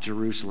loss of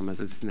Jerusalem as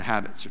its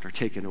inhabitants are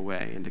taken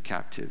away into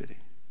captivity.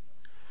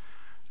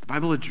 The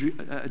Bible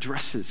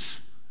addresses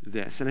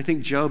this, and I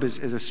think Job is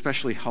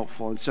especially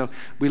helpful. And so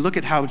we look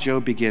at how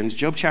Job begins.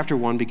 Job chapter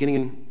 1, beginning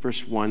in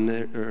verse 1,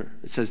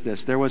 it says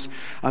this, there was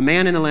a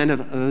man in the land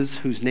of Uz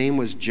whose name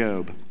was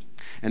Job,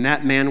 and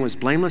that man was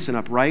blameless and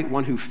upright,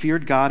 one who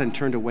feared God and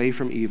turned away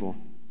from evil.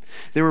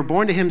 There were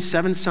born to him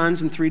 7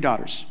 sons and 3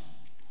 daughters.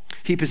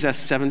 He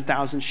possessed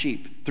 7,000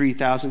 sheep,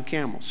 3,000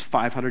 camels,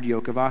 500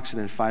 yoke of oxen,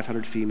 and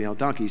 500 female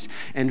donkeys,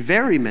 and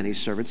very many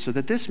servants, so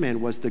that this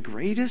man was the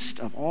greatest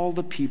of all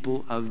the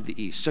people of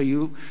the East.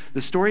 So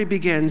the story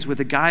begins with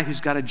a guy who's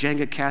got a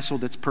Jenga castle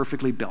that's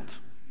perfectly built.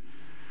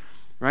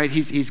 right?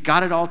 He's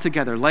got it all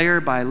together, layer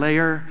by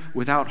layer,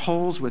 without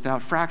holes,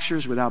 without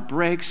fractures, without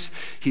breaks.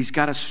 He's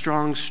got a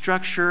strong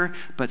structure,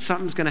 but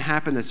something's going to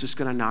happen that's just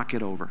going to knock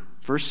it over.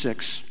 Verse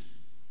 6,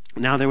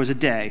 now there was a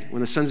day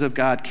when the sons of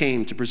God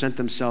came to present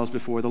themselves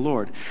before the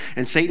Lord,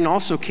 and Satan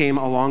also came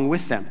among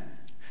them.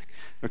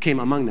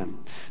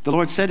 The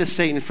Lord said to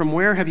Satan, from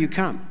where have you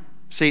come?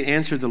 Satan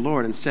answered the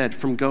Lord and said,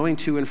 from going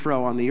to and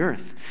fro on the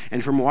earth,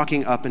 and from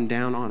walking up and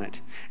down on it.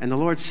 And the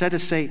Lord said to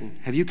Satan,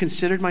 have you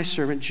considered my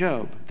servant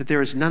Job, that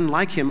there is none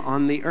like him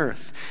on the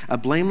earth, a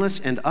blameless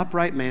and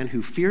upright man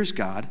who fears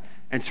God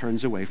and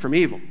turns away from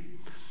evil?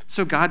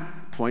 So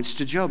God points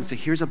to Job and says,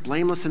 here's a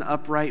blameless and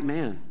upright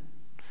man.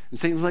 And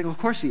Satan was like, well, of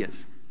course he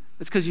is.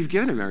 It's because you've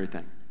given him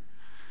everything.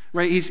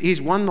 Right? He's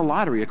won the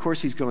lottery. Of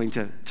course he's going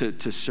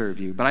to serve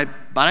you. But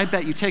I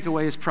bet you take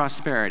away his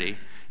prosperity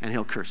and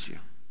he'll curse you.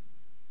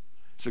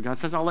 So God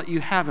says, I'll let you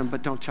have him,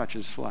 but don't touch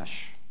his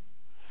flesh.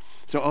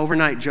 So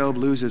overnight, Job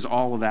loses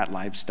all of that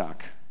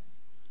livestock,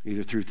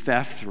 either through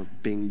theft or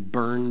being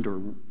burned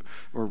or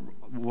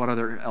what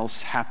other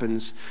else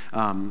happens,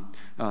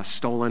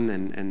 stolen.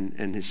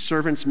 And his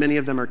servants, many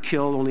of them are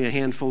killed. Only a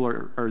handful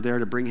are there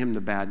to bring him the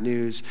bad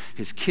news.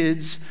 His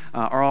kids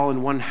are all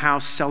in one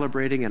house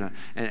celebrating,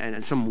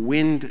 and some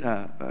wind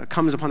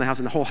comes upon the house,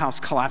 and the whole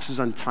house collapses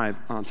on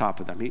top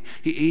of them.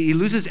 He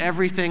loses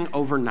everything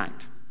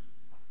overnight.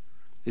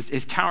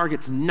 His tower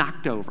gets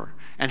knocked over.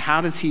 And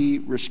how does he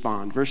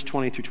respond? Verse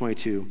 20 through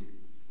 22.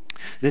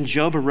 Then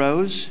Job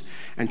arose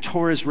and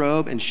tore his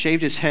robe and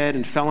shaved his head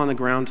and fell on the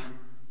ground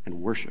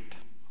and worshiped.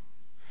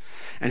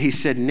 And he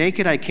said,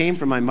 naked I came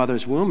from my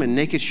mother's womb, and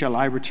naked shall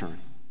I return.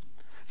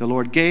 The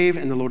Lord gave,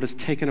 and the Lord has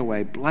taken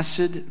away.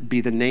 Blessed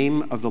be the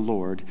name of the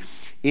Lord.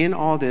 In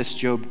all this,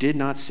 Job did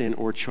not sin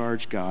or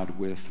charge God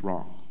with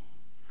wrong.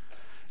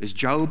 Is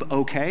Job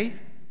okay?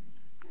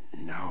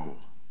 No.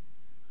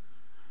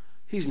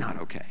 He's not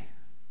okay.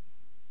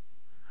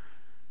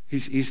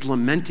 He's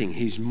lamenting,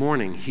 he's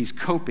mourning, he's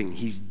coping,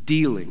 he's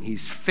dealing,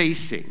 he's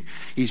facing.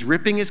 He's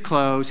ripping his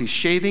clothes, he's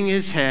shaving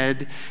his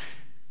head,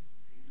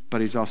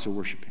 but he's also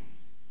worshiping.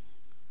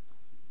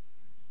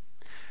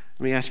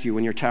 Let me ask you,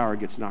 when your tower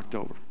gets knocked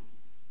over,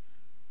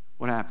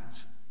 what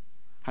happens?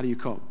 How do you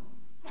cope?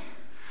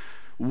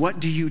 What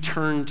do you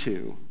turn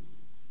to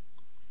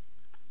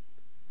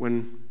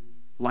when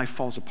life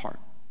falls apart?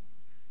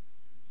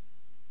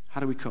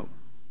 How do we cope?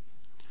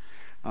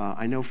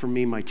 I know for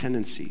me, my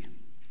tendency,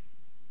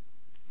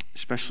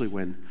 especially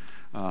when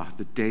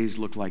the days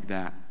look like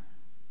that,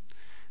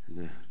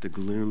 and the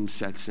gloom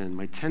sets in,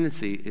 my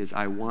tendency is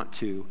I want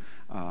to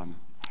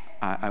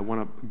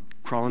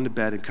crawl into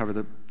bed and cover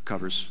the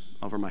covers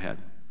over my head.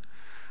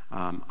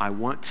 I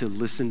want to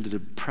listen to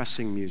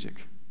depressing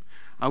music.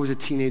 I was a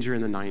teenager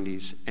in the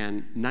 90s,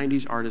 and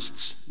 90s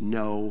artists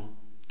know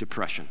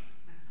depression.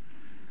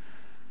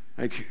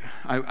 Like,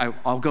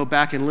 I'll go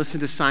back and listen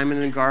to Simon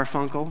and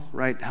Garfunkel,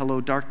 right?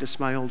 Hello, Darkness,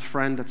 my old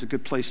friend. That's a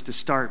good place to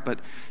start, but,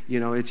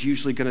 it's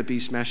usually going to be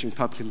Smashing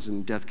Pumpkins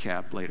and Death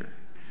Cab later.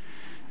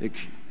 Like,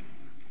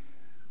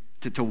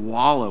 to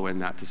wallow in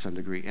that to some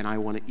degree. And I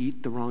want to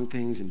eat the wrong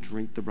things and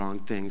drink the wrong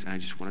things, and I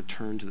just want to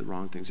turn to the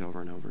wrong things over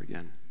and over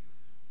again.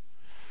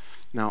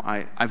 Now,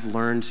 I've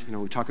learned,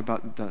 we talk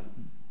about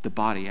the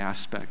body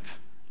aspect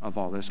of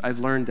all this. I've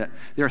learned that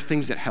there are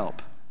things that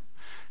help.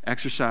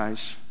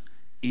 Exercise,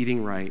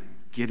 eating right,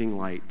 getting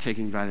light,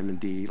 taking vitamin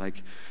D,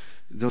 like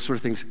those sort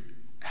of things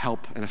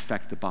help and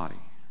affect the body,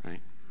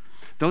 right?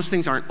 Those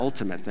things aren't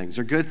ultimate things.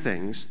 They're good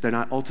things. They're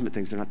not ultimate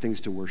things. They're not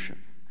things to worship.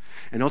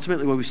 And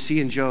ultimately what we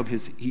see in Job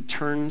is he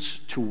turns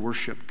to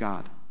worship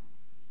God.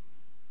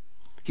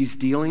 He's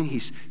dealing,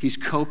 he's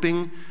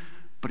coping,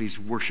 but he's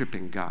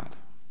worshiping God.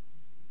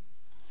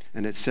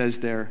 And it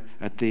says there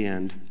at the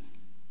end,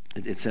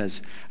 it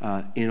says,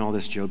 in all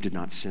this Job did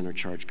not sin or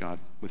charge God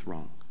with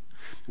wrong.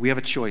 We have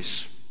a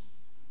choice.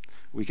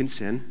 We can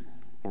sin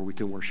or we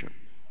can worship.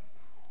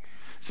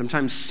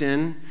 Sometimes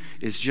sin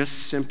is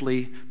just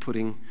simply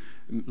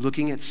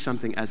looking at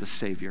something as a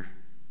savior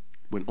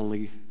when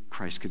only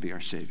Christ could be our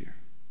savior.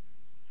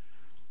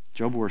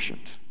 Job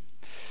worshiped.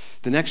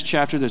 The next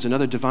chapter, there's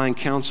another divine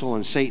council,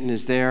 and Satan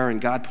is there, and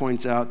God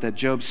points out that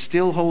Job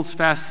still holds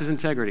fast his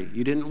integrity.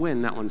 You didn't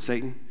win that one,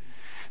 Satan.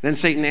 Then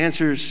Satan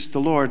answers the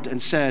Lord and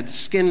said,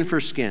 skin for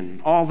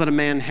skin, all that a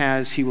man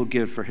has he will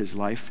give for his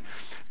life.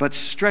 But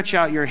stretch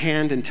out your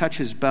hand and touch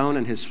his bone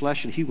and his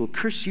flesh, and he will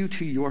curse you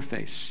to your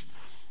face.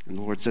 And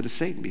the Lord said to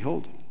Satan,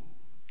 behold,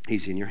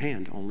 he's in your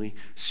hand, only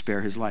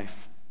spare his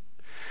life.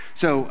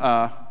 So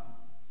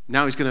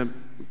now he's going to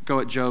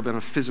go at Job in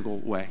a physical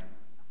way.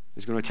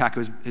 He's going to attack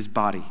his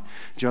body.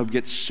 Job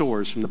gets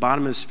sores from the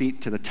bottom of his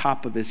feet to the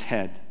top of his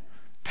head.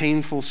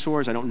 Painful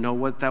sores. I don't know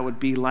what that would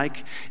be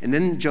like. And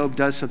then Job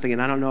does something,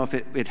 and I don't know if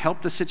it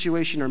helped the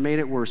situation or made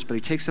it worse, but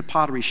he takes a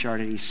pottery shard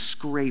and he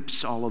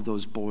scrapes all of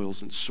those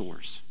boils and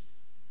sores.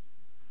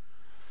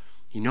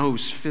 He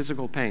knows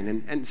physical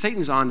pain. And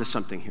Satan's on to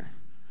something here.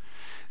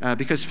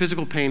 Because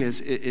physical pain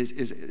is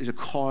a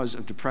cause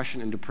of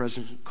depression, and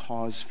depression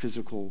causes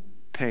physical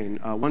pain.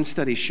 One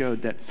study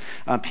showed that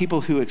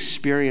people who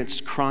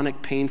experienced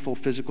chronic, painful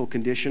physical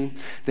condition,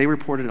 they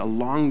reported a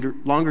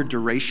longer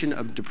duration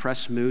of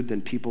depressed mood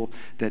than people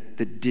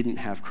that didn't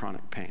have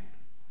chronic pain.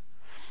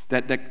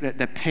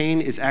 That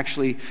pain is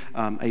actually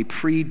a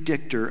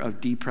predictor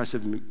of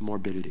depressive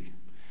morbidity.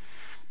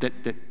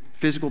 That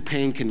physical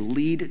pain can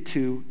lead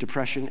to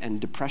depression, and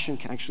depression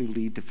can actually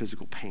lead to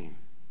physical pain.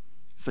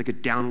 It's like a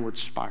downward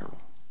spiral.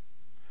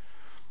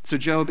 So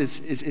Job is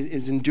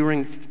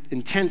enduring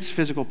intense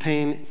physical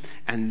pain,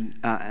 and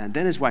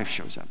then his wife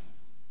shows up.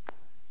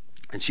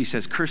 And she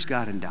says, "Curse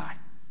God and die."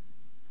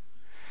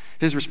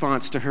 His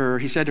response to her,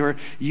 he said to her,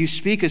 "You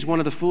speak as one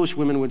of the foolish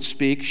women would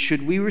speak.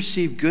 Should we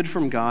receive good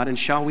from God, and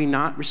shall we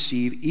not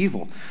receive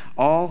evil?"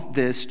 All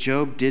this,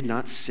 Job did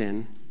not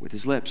sin with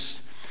his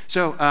lips.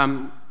 So,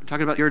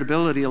 talking about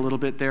irritability a little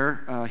bit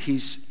there,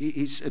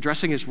 he's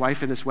addressing his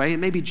wife in this way. It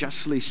may be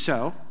justly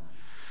so.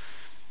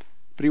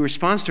 But he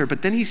responds to her,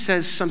 but then he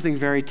says something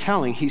very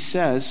telling. He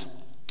says,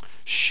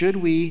 "Should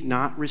we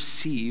not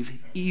receive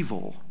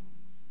evil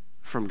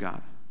from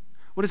God?"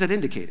 What is that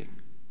indicating?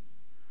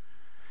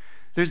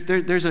 There's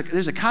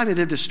a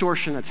cognitive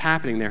distortion that's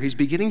happening there. He's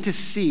beginning to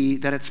see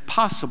that it's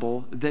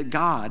possible that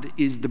God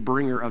is the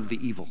bringer of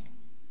the evil.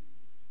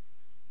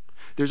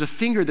 There's a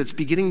finger that's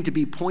beginning to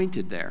be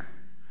pointed there.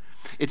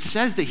 It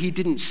says that he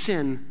didn't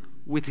sin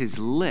with his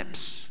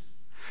lips,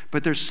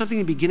 but there's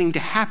something beginning to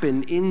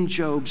happen in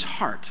Job's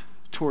heart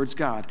towards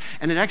God.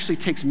 And it actually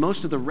takes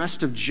most of the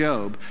rest of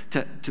Job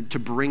to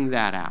bring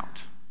that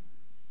out.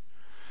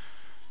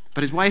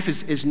 But his wife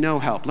is no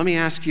help. Let me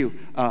ask you,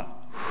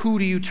 who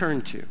do you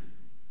turn to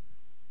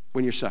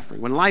when you're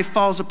suffering? When life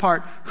falls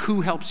apart,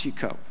 who helps you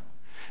cope?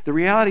 The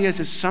reality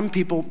is some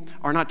people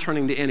are not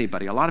turning to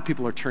anybody. A lot of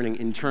people are turning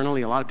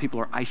internally. A lot of people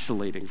are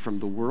isolating from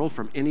the world,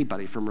 from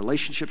anybody, from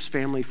relationships,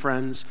 family,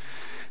 friends.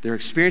 They're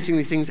experiencing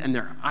these things and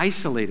they're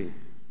isolating.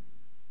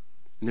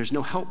 And there's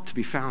no help to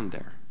be found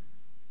there.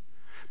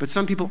 But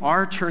some people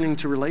are turning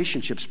to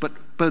relationships, but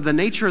the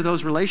nature of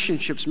those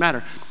relationships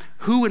matter.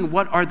 Who and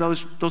what are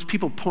those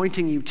people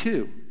pointing you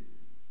to?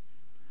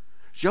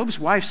 Job's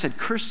wife said,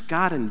 "Curse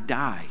God and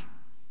die."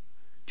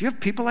 Do you have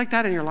people like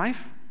that in your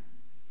life?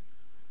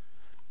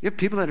 You have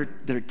people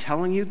that are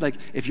telling you, like,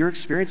 if you're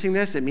experiencing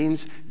this, it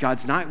means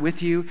God's not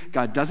with you,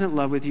 God doesn't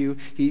love with you,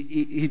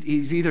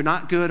 he's either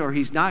not good or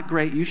he's not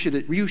great. You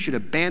should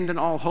abandon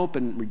all hope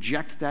and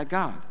reject that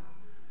God.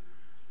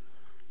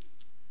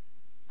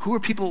 Who are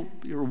people,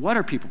 or what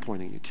are people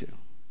pointing you to?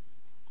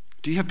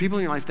 Do you have people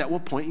in your life that will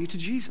point you to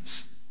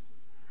Jesus?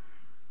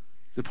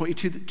 That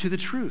point you to the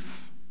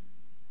truth?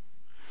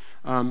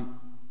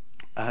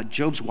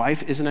 Job's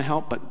wife isn't a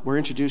help, but we're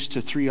introduced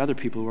to three other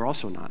people who are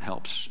also not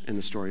helps in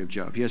the story of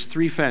Job. He has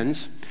three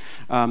friends,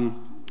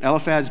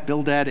 Eliphaz,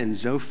 Bildad, and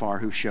Zophar,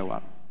 who show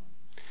up.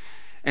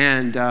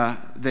 And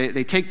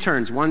they take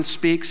turns. One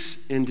speaks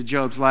into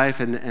Job's life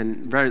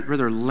and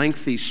rather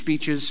lengthy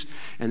speeches,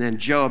 and then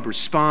Job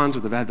responds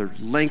with a rather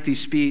lengthy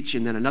speech,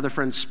 and then another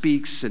friend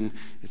speaks, and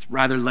it's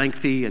rather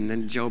lengthy, and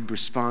then Job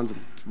responds,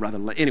 and it's rather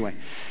anyway.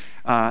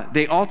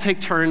 They all take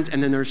turns,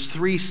 and then there's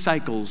 3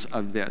 cycles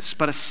of this.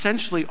 But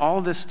essentially, all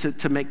this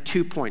to make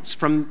 2 points.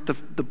 From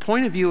the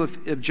point of view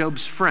of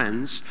Job's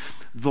friends,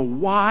 the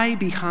why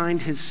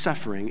behind his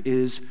suffering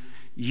is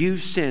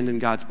you've sinned and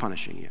God's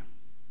punishing you.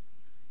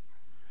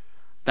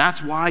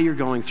 That's why you're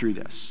going through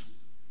this,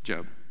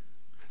 Job.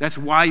 That's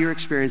why you're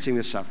experiencing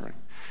this suffering.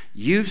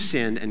 You've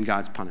sinned and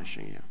God's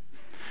punishing you.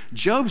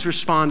 Job's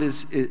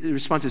response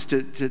is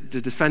to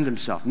defend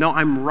himself. No,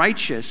 I'm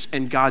righteous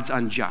and God's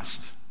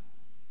unjust.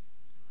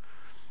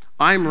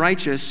 I'm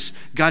righteous.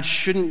 God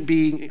shouldn't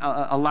be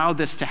allow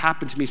this to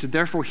happen to me, so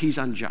therefore he's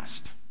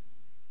unjust.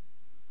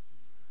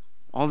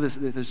 All this,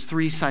 there's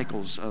 3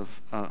 cycles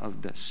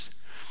of this.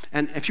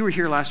 And if you were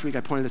here last week,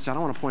 I pointed this out. I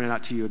want to point it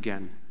out to you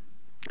again.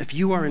 If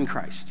you are in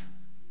Christ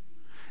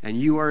and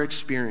you are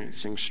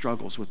experiencing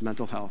struggles with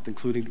mental health,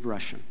 including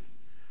depression,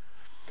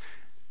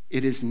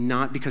 it is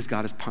not because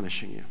God is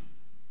punishing you.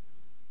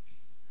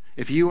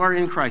 If you are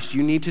in Christ,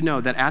 you need to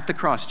know that at the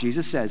cross,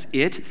 Jesus says,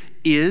 it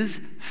is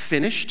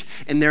finished,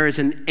 and there is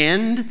an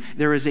end,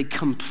 there is a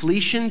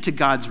completion to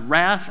God's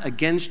wrath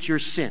against your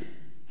sin.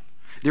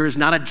 There is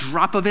not a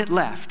drop of it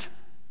left.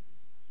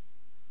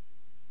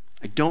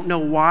 I don't know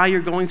why you're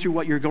going through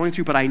what you're going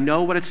through, but I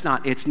know what it's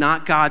not. It's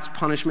not God's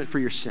punishment for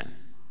your sin.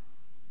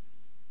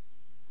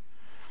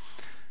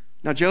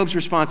 Now, Job's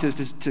response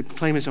is to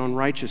claim his own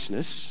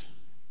righteousness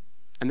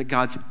and that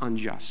God's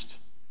unjust.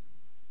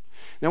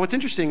 Now, what's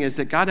interesting is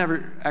that God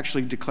never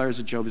actually declares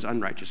that Job is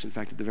unrighteous. In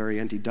fact, at the very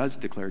end, he does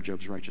declare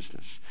Job's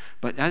righteousness.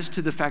 But as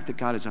to the fact that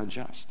God is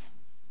unjust,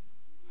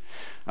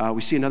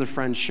 we see another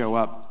friend show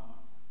up,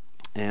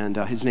 and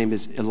his name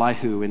is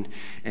Elihu,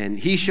 and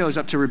he shows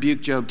up to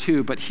rebuke Job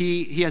too, but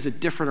he has a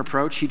different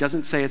approach. He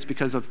doesn't say it's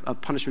because of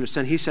punishment of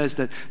sin. He says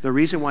that the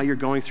reason why you're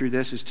going through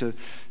this is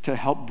to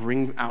help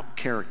bring out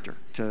character,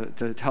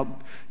 to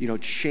help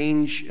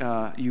change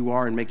you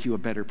are and make you a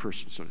better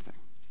person, sort of thing.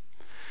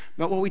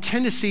 But what we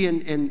tend to see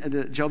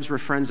in Job's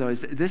friends, though,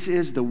 is that this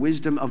is the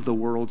wisdom of the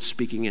world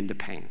speaking into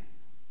pain.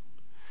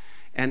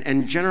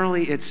 And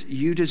generally it's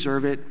you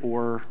deserve it,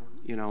 or,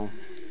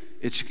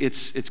 it's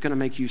going to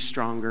make you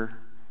stronger,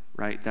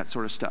 right? That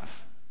sort of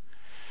stuff.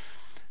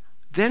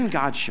 Then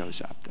God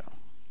shows up,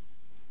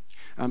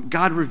 though.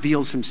 God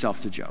reveals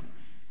himself to Job.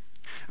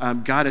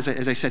 God, as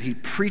I said, he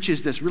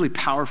preaches this really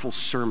powerful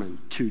sermon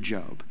to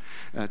Job,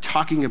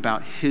 talking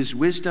about his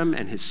wisdom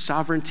and his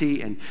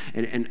sovereignty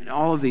and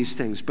all of these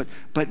things.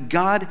 But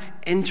God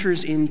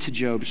enters into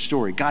Job's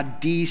story. God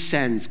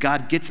descends.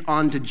 God gets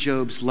onto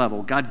Job's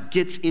level. God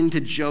gets into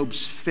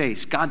Job's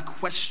face. God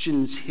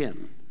questions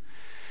him.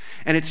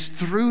 And it's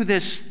through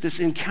this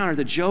encounter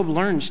that Job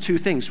learns two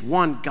things.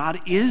 One,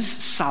 God is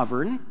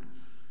sovereign.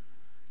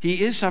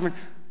 He is sovereign,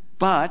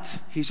 but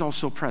he's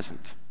also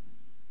present.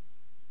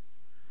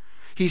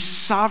 He's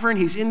sovereign,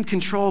 he's in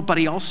control, but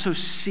he also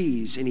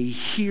sees and he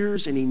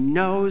hears and he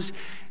knows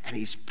and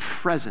he's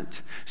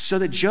present. So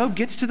that Job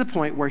gets to the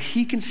point where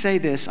he can say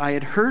this, I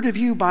had heard of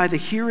you by the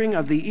hearing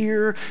of the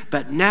ear,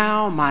 but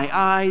now my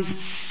eyes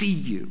see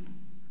you.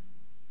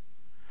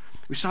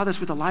 We saw this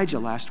with Elijah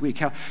last week,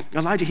 how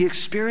Elijah, he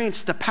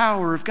experienced the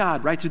power of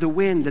God right through the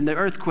wind and the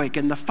earthquake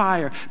and the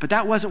fire, but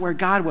that wasn't where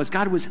God was.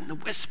 God was in the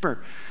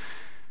whisper.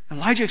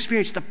 Elijah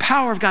experienced the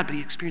power of God, but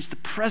he experienced the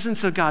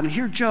presence of God. And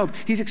here Job,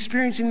 he's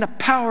experiencing the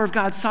power of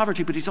God's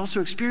sovereignty, but he's also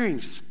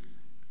experiencing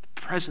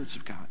the presence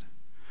of God.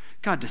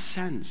 God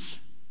descends.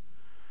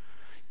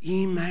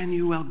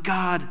 Immanuel,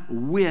 God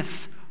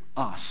with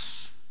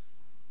us.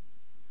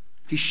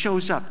 He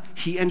shows up.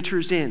 He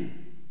enters in.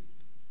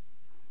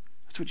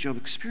 That's what Job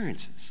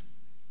experiences.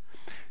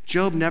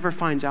 Job never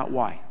finds out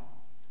why.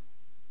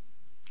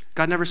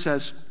 God never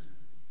says,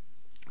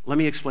 let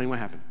me explain what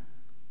happened.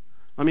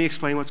 Let me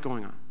explain what's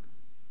going on.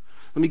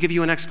 Let me give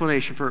you an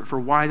explanation for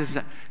why this is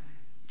that.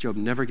 Job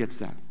never gets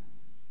that.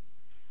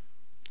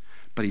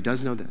 But he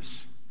does know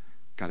this.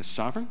 God is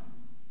sovereign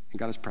and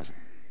God is present.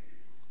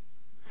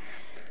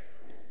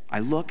 I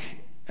look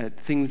at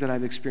things that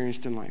I've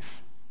experienced in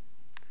life,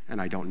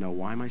 and I don't know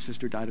why my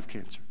sister died of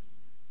cancer.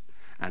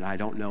 And I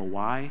don't know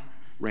why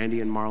Randy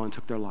and Marlon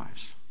took their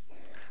lives.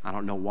 I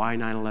don't know why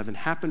 9/11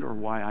 happened or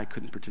why I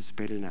couldn't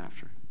participate in it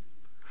after.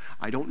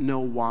 I don't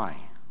know why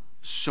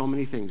so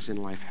many things in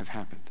life have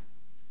happened.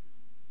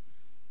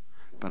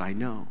 But I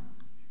know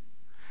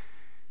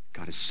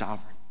God is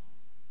sovereign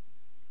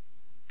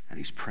and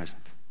he's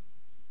present.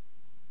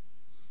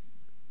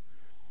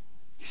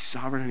 He's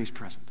sovereign and he's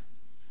present.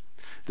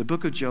 The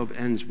book of Job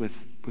ends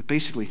with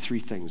basically three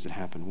things that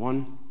happen.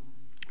 One,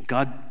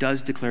 God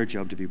does declare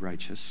Job to be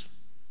righteous.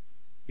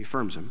 He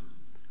affirms him.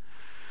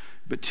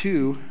 But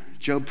two,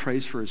 Job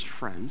prays for his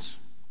friends.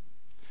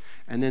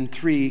 And then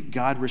three,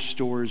 God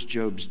restores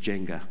Job's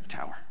Jenga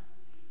tower.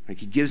 Like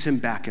he gives him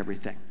back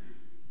everything.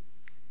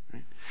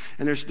 Right?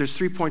 And there's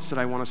 3 points that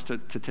I want us to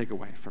take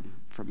away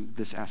from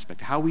this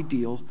aspect. How we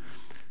deal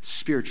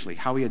spiritually,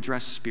 how we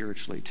address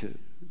spiritually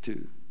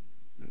to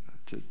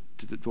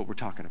what we're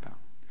talking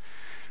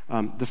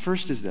about. The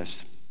first is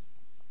this.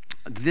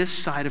 This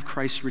side of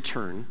Christ's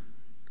return,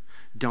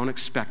 don't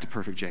expect a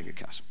perfect Jenga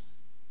castle.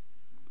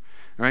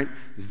 All right?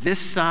 This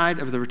side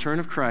of the return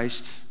of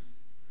Christ,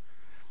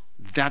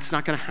 that's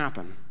not going to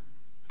happen,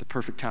 the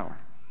perfect tower.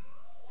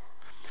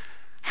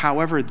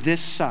 However, this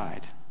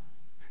side,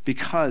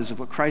 because of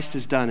what Christ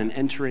has done in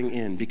entering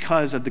in,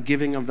 because of the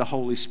giving of the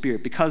Holy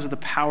Spirit, because of the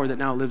power that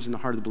now lives in the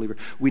heart of the believer,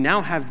 we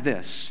now have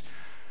this.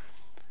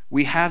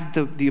 We have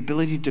the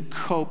ability to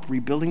cope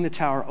rebuilding the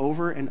tower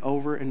over and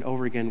over and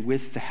over again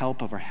with the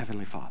help of our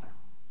Heavenly Father.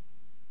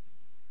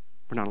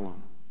 We're not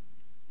alone.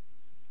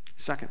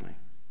 Secondly,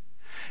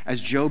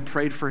 as Job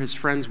prayed for his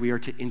friends, we are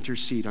to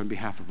intercede on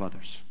behalf of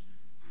others.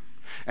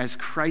 As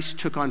Christ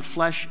took on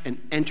flesh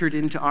and entered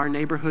into our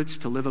neighborhoods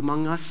to live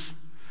among us,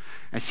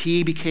 as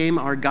he became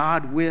our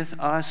God with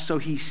us, so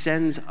he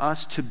sends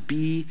us to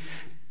be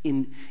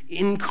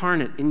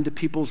incarnate into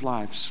people's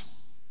lives,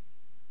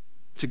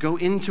 to go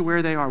into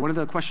where they are. One of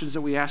the questions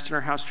that we asked in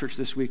our house church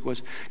this week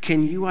was,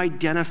 can you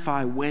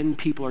identify when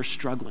people are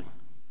struggling?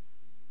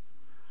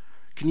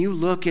 Can you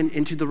look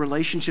into the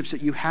relationships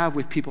that you have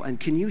with people, and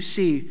can you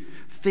see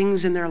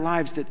things in their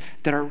lives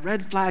that are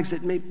red flags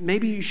that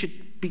maybe you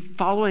should be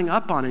following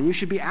up on, and you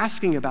should be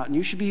asking about, and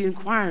you should be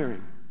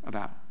inquiring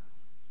about?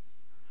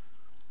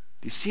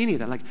 Do you see any of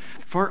that? Like,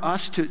 for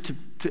us to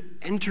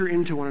enter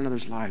into one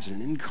another's lives in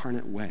an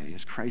incarnate way,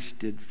 as Christ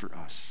did for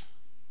us.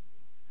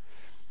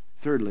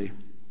 Thirdly,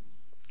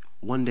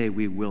 one day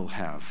we will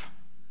have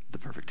the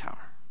perfect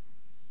tower.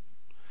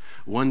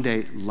 One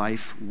day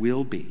life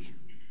will be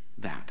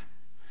that.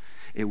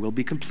 It will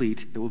be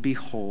complete. It will be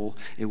whole.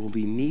 It will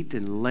be neat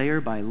and layer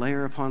by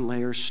layer upon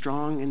layer,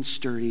 strong and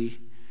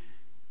sturdy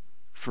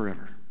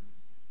forever.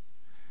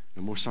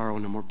 No more sorrow,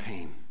 no more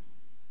pain.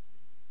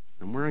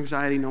 No more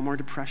anxiety, no more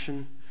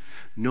depression,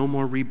 no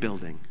more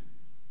rebuilding,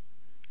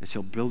 as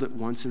he'll build it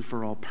once and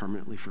for all,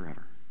 permanently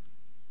forever.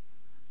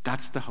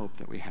 That's the hope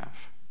that we have.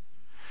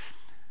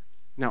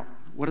 Now,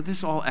 what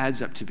this all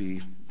adds up to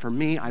be, for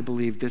me, I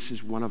believe this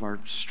is one of our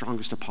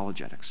strongest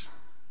apologetics.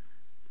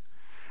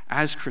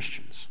 As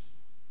Christians,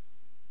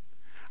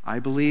 I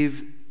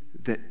believe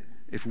that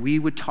if we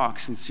would talk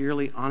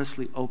sincerely,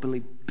 honestly, openly,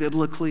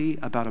 biblically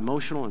about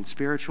emotional and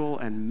spiritual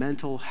and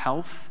mental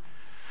health,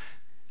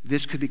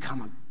 this could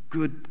become a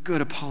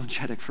good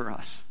apologetic for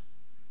us.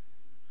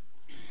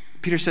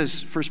 Peter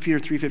says, 1 Peter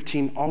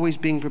 3:15, always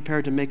being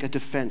prepared to make a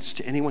defense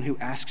to anyone who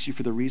asks you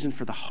for the reason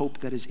for the hope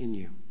that is in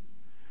you.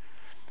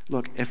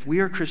 Look, if we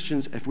are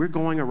Christians, if we're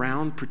going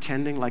around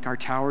pretending like our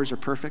towers are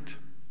perfect,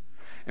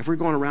 if we're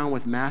going around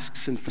with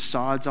masks and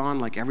facades on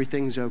like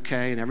everything's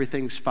okay and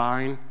everything's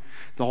fine,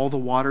 all the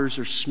waters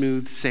are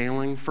smooth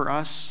sailing for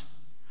us,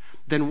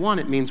 then one,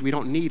 it means we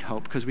don't need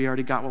hope because we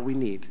already got what we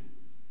need.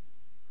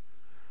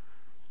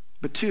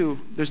 But two,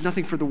 there's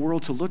nothing for the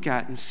world to look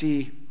at and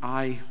see,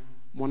 I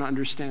want to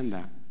understand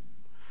that.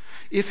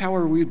 If,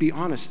 however, we'd be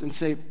honest and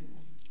say,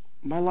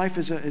 my life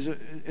is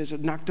a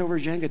knocked over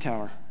Jenga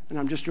tower, and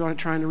I'm just trying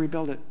to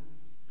rebuild it.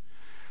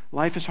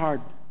 Life is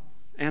hard,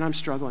 and I'm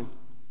struggling.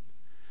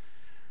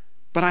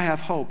 But I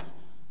have hope.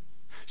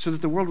 So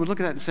that the world would look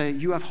at that and say,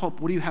 you have hope.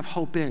 What do you have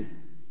hope in?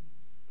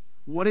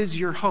 What is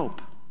your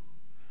hope?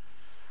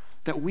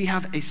 That we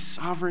have a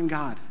sovereign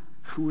God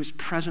who is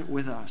present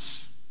with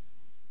us.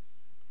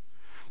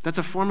 That's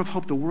a form of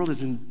hope the world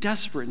is in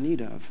desperate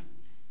need of.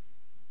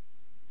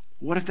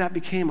 What if that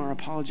became our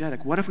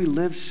apologetic? What if we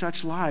lived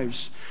such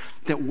lives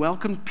that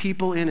welcomed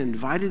people in,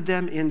 invited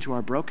them into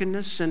our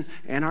brokenness and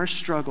our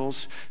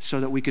struggles so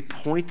that we could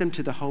point them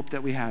to the hope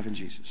that we have in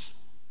Jesus?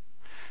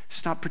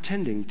 Stop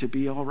pretending to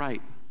be all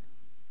right.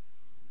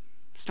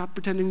 Stop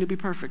pretending to be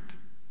perfect.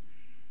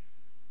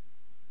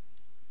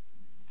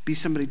 Be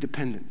somebody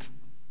dependent.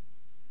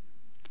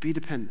 Be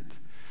dependent.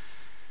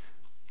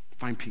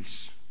 Find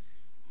peace,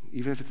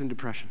 even if it's in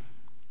depression.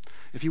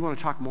 If you want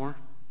to talk more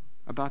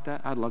about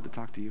that, I'd love to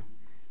talk to you.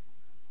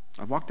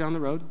 I've walked down the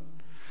road.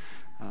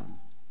 I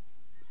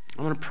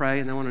want to pray,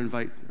 and I want to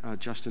invite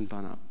Justin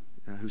Bunn up,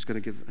 who's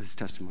going to give his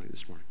testimony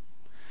this morning.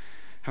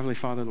 Heavenly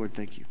Father, Lord,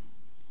 thank you.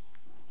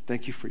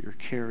 Thank you for your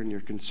care and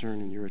your concern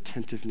and your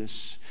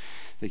attentiveness.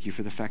 Thank you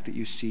for the fact that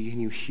you see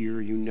and you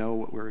hear, you know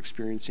what we're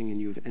experiencing,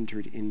 and you have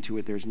entered into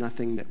it. There's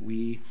nothing that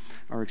we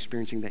are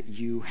experiencing that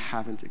you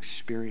haven't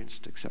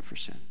experienced except for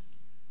sin.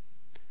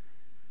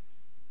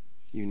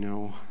 You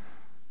know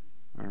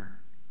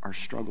our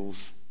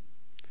struggles.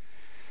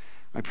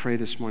 I pray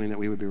this morning that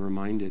we would be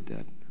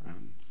reminded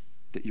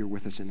that you're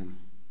with us in them.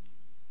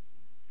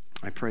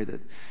 I pray that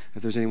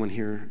if there's anyone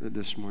here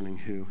this morning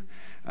who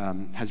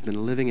has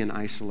been living in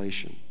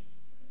isolation,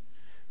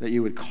 that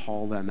you would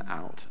call them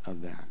out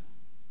of that.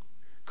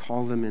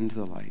 Call them into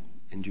the light,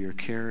 into your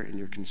care and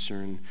your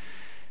concern,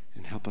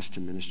 and help us to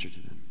minister to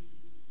them.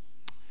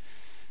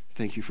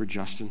 Thank you for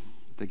Justin.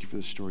 Thank you for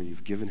the story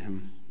you've given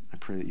him. I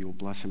pray that you will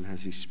bless him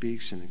as he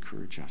speaks and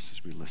encourage us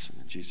as we listen.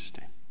 In Jesus'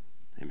 name,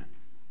 amen.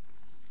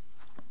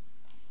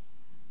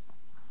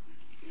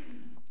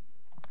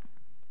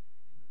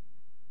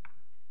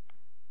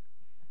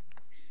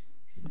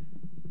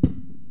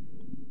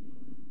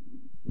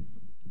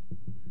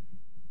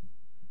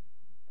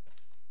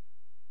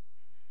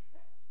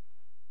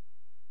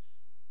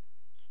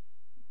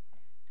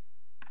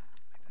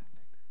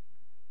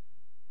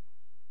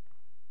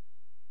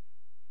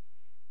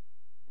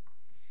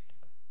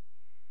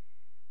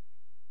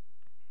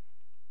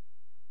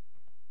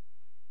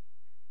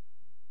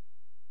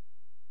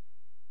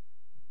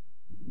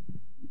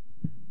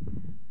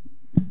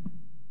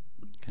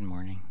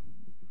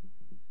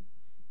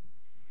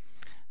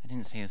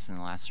 Say this in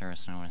the last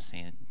service, and I want to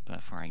say it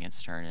before I get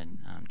started.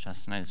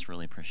 Justin, I just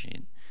really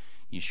appreciate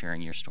you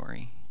sharing your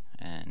story,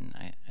 and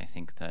I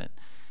think that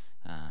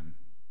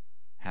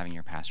having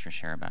your pastor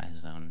share about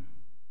his own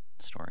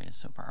story is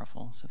so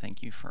powerful, so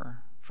thank you for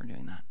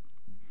doing that.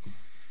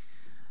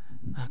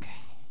 Okay.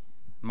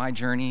 My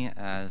journey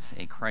as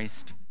a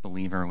Christ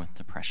believer with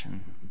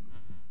depression.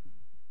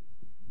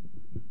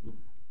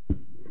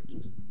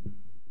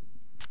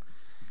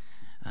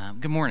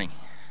 Good morning.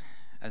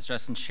 As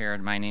Justin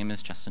shared, my name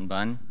is Justin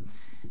Bunn,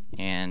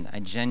 and I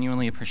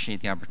genuinely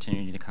appreciate the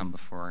opportunity to come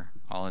before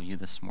all of you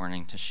this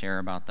morning to share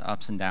about the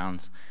ups and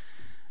downs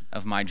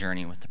of my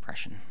journey with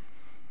depression.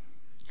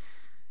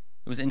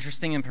 It was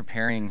interesting in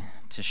preparing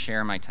to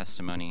share my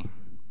testimony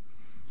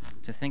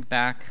to think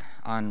back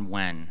on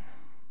when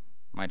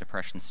my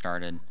depression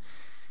started,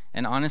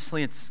 and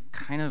honestly, it's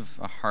kind of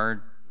a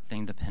hard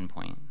thing to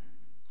pinpoint.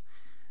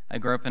 I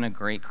grew up in a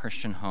great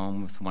Christian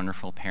home with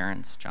wonderful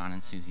parents, John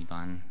and Susie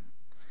Bunn,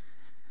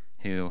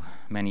 who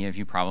many of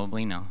you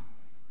probably know.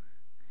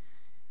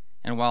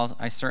 And while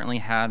I certainly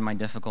had my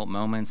difficult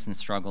moments and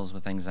struggles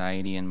with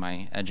anxiety in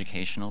my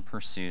educational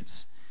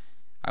pursuits,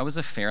 I was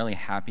a fairly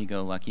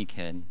happy-go-lucky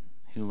kid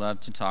who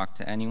loved to talk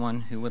to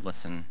anyone who would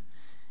listen,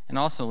 and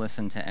also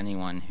listen to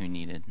anyone who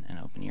needed an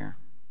open ear.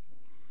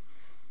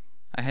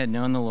 I had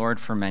known the Lord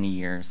for many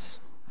years,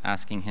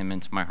 asking him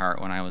into my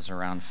heart when I was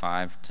around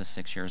 5 to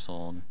 6 years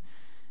old,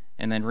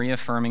 and then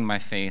reaffirming my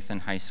faith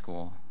in high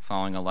school,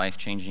 following a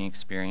life-changing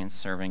experience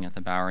serving at the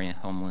Bowery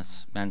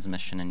Homeless Men's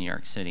Mission in New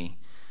York City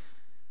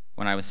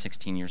when I was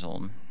 16 years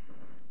old.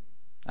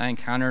 I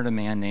encountered a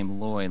man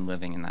named Lloyd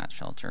living in that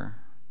shelter.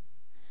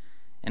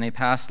 In a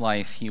past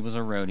life, he was a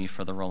roadie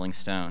for the Rolling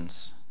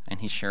Stones, and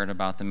he shared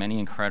about the many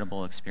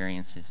incredible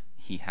experiences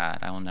he had.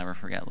 I will never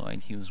forget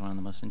Lloyd. He was one of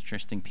the most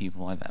interesting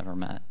people I've ever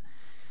met.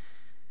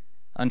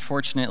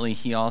 Unfortunately,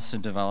 he also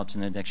developed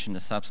an addiction to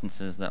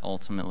substances that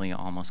ultimately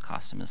almost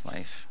cost him his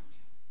life.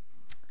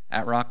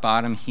 At rock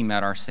bottom, he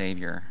met our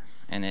Savior,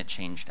 and it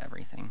changed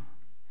everything.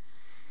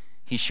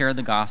 He shared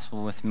the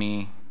gospel with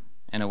me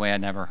in a way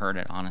I'd never heard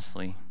it,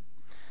 honestly,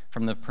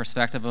 from the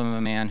perspective of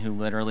a man who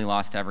literally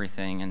lost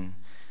everything and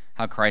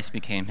how Christ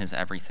became his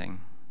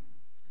everything.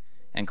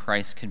 And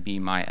Christ could be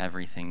my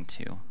everything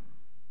too.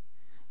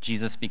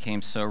 Jesus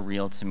became so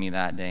real to me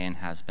that day and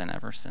has been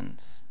ever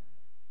since.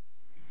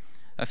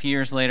 A few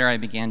years later, I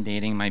began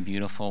dating my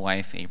beautiful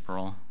wife,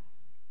 April.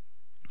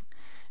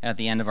 At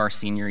the end of our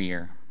senior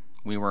year,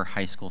 we were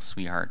high school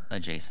sweetheart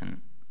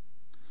adjacent.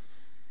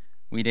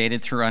 We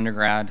dated through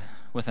undergrad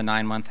with a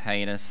 9-month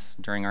hiatus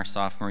during our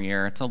sophomore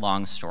year. It's a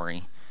long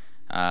story,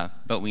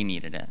 but we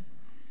needed it.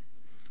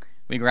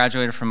 We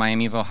graduated from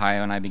Miami of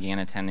Ohio, and I began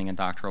attending a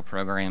doctoral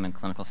program in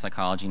clinical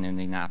psychology in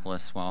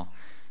Indianapolis, while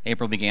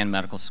April began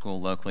medical school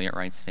locally at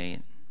Wright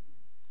State.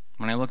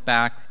 When I look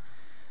back,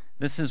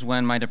 this is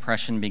when my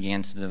depression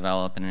began to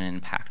develop in an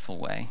impactful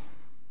way.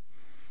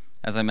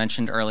 As I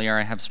mentioned earlier,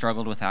 I have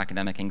struggled with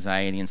academic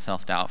anxiety and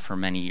self-doubt for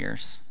many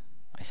years.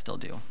 I still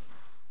do.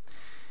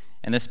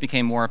 And this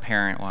became more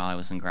apparent while I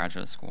was in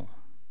graduate school.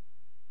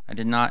 It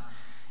did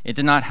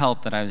not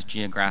help that I was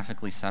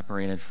geographically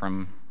separated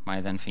from my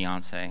then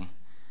fiance,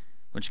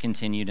 which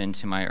continued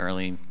into my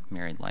early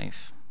married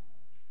life.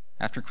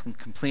 After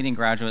completing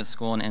graduate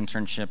school and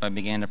internship, I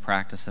began to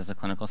practice as a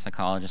clinical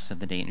psychologist at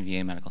the Dayton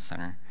VA Medical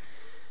Center,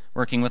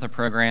 working with a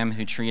program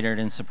who treated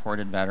and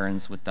supported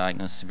veterans with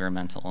diagnosed severe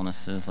mental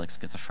illnesses like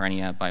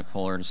schizophrenia,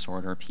 bipolar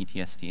disorder,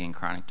 PTSD, and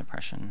chronic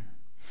depression.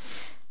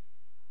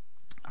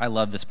 I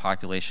love this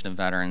population of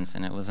veterans,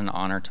 and it was an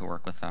honor to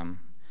work with them.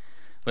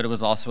 But it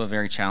was also a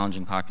very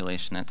challenging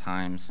population at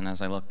times, and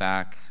as I look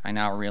back, I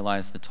now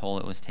realize the toll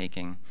it was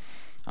taking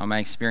on my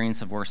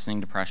experience of worsening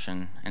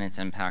depression and its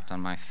impact on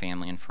my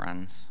family and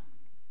friends.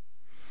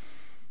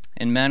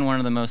 In men, one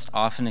of the most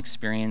often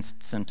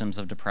experienced symptoms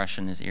of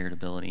depression is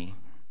irritability,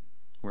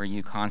 where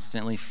you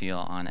constantly feel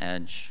on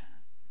edge.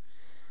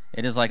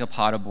 It is like a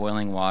pot of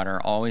boiling water,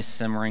 always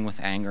simmering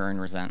with anger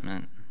and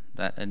resentment,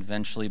 that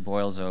eventually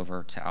boils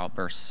over to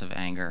outbursts of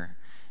anger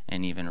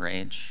and even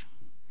rage.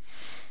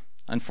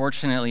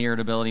 Unfortunately,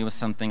 irritability was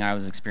something I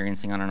was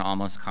experiencing on an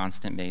almost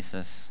constant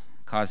basis,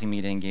 causing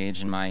me to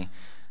engage in my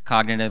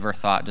cognitive or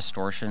thought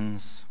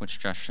distortions, which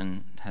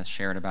Justin has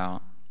shared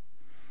about,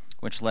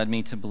 which led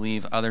me to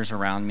believe others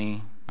around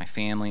me, my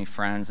family,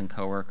 friends, and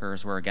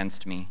coworkers were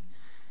against me,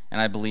 and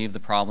I believed the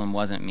problem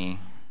wasn't me,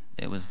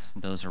 it was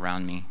those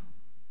around me.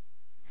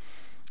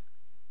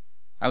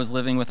 I was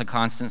living with a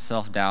constant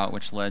self-doubt,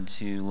 which led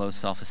to low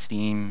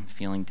self-esteem,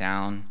 feeling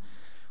down,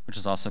 which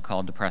is also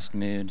called depressed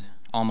mood,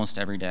 almost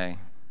every day,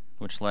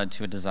 which led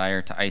to a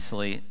desire to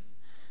isolate,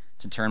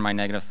 to turn my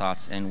negative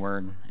thoughts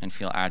inward, and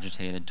feel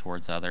agitated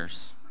towards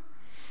others.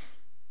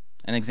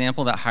 An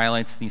example that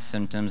highlights these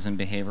symptoms and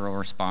behavioral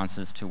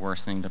responses to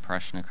worsening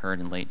depression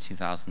occurred in late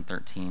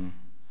 2013.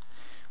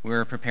 We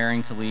were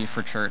preparing to leave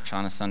for church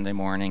on a Sunday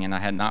morning, and I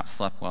had not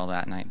slept well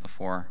that night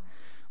before,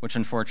 which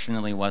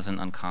unfortunately wasn't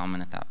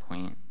uncommon at that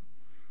point.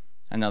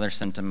 Another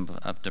symptom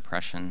of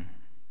depression.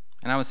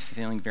 And I was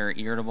feeling very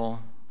irritable,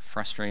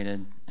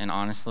 frustrated, and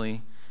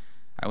honestly,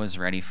 I was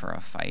ready for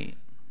a fight.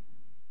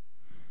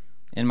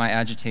 In my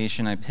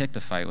agitation, I picked a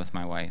fight with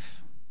my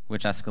wife,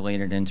 which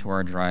escalated into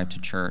our drive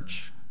to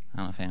church. I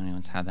don't know if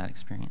anyone's had that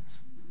experience.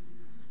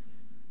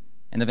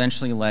 And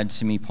eventually led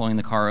to me pulling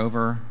the car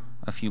over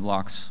a few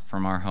blocks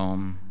from our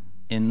home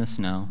in the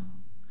snow.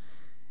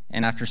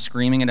 And after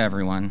screaming at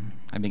everyone,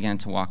 I began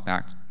to walk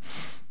back.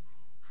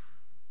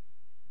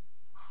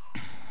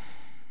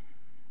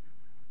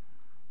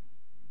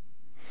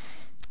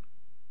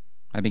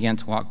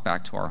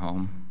 To our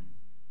home,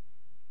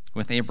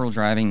 with April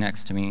driving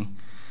next to me,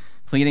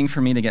 pleading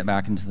for me to get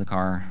back into the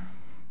car,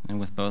 and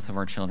with both of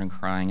our children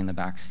crying in the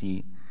back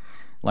seat,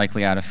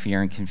 likely out of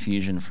fear and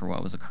confusion for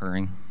what was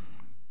occurring.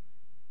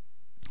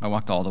 I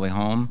walked all the way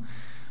home,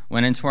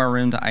 went into our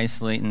room to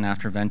isolate, and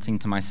after venting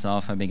to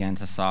myself, I began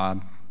to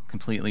sob,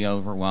 completely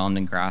overwhelmed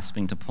and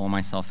grasping to pull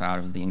myself out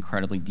of the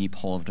incredibly deep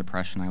hole of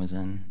depression I was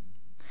in.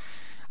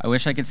 I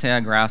wish I could say I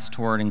grasped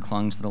toward and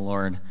clung to the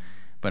Lord,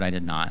 but I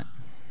did not.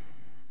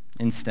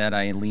 Instead,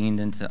 I leaned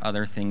into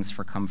other things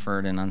for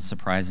comfort, and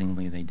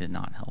unsurprisingly, they did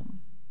not help.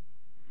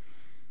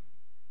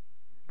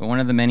 But one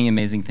of the many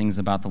amazing things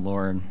about the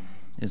Lord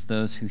is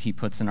those who he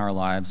puts in our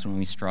lives when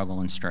we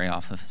struggle and stray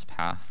off of his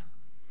path.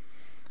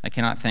 I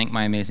cannot thank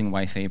my amazing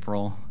wife,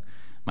 April,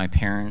 my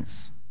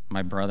parents,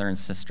 my brother and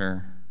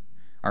sister,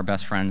 our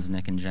best friends,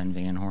 Nick and Jen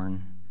Van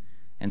Horn,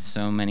 and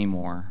so many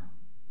more.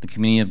 The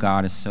community of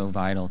God is so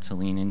vital to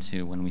lean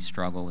into when we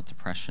struggle with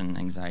depression,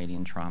 anxiety,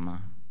 and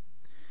trauma.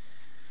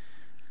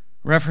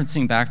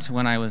 Referencing back to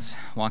when I was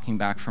walking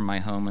back from my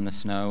home in the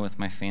snow with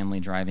my family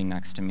driving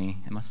next to me,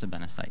 it must have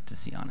been a sight to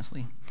see,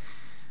 honestly.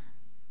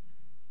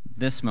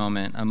 This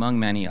moment, among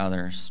many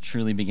others,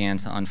 truly began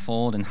to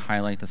unfold and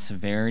highlight the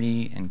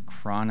severity and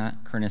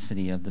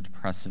chronicity of the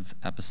depressive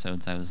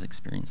episodes I was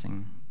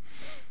experiencing,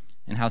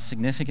 and how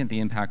significant the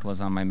impact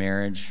was on my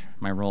marriage,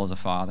 my role as a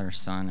father,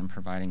 son, and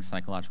providing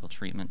psychological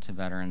treatment to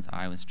veterans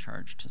I was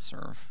charged to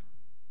serve.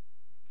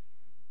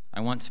 I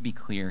want to be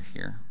clear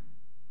here.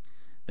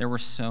 There were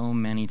so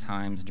many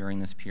times during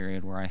this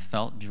period where I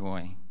felt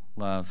joy,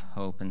 love,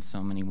 hope, and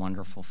so many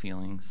wonderful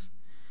feelings.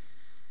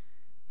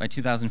 By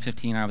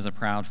 2015, I was a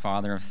proud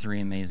father of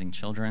 3 amazing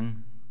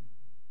children.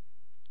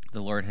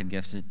 The Lord had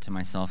gifted to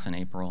myself in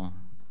April,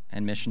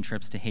 and mission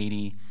trips to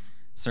Haiti,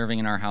 serving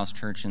in our house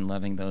church, and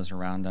loving those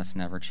around us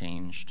never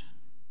changed.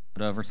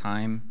 But over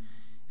time,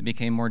 it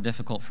became more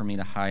difficult for me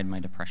to hide my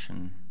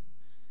depression,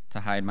 to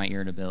hide my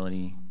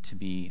irritability, to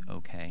be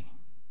okay.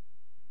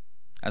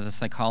 As a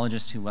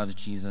psychologist who loves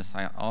Jesus,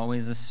 I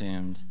always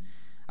assumed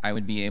I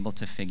would be able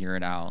to figure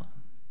it out.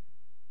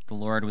 The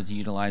Lord was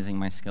utilizing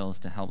my skills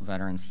to help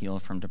veterans heal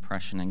from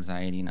depression,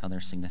 anxiety, and other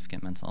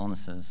significant mental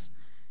illnesses,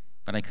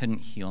 but I couldn't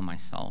heal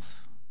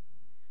myself,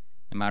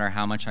 no matter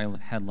how much I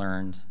had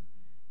learned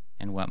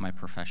and what my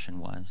profession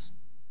was.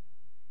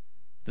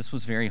 This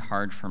was very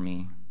hard for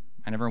me.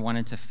 I never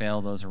wanted to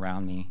fail those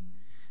around me.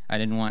 I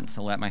didn't want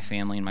to let my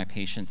family and my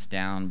patients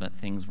down, but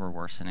things were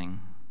worsening.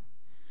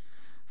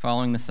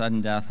 Following the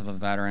sudden death of a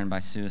veteran by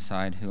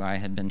suicide who I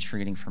had been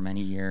treating for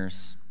many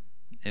years,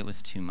 it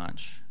was too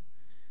much,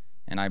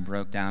 and I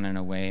broke down in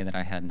a way that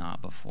I had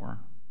not before.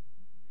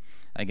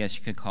 I guess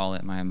you could call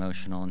it my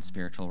emotional and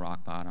spiritual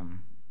rock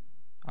bottom.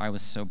 I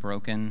was so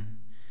broken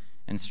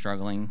and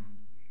struggling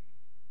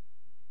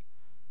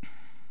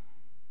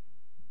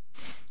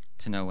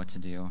to know what to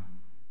do.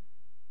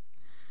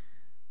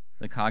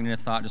 The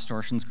cognitive thought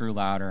distortions grew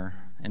louder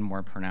and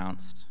more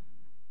pronounced.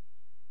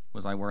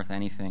 Was I worth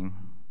anything?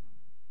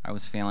 I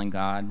was failing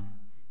God.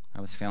 I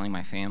was failing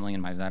my family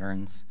and my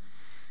veterans.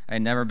 I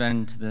had never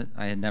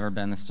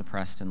been this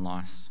depressed and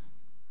lost.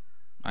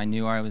 I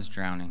knew I was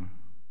drowning,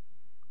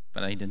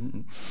 but I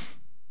didn't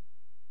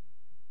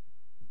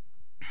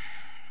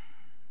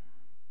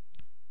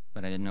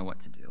know what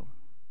to do.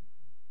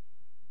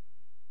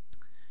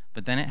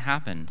 But then it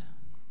happened.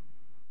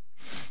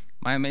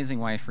 My amazing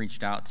wife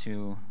reached out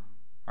to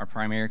our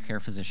primary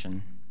care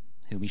physician,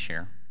 who we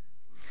share,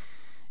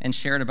 and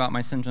shared about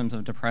my symptoms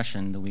of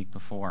depression the week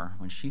before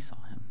when she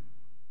saw him,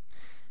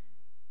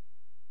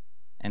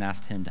 and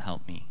asked him to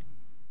help me.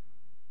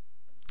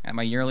 At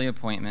my yearly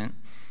appointment,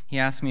 he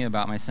asked me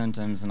about my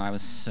symptoms, and I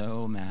was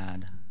so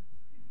mad.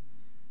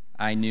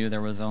 I knew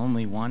there was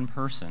only one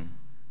person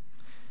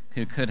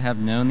who could have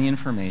known the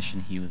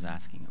information he was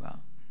asking about: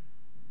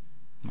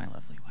 my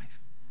lovely wife.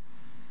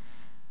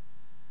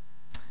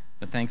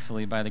 But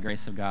thankfully, by the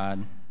grace of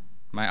God,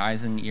 my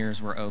eyes and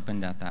ears were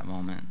opened at that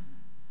moment,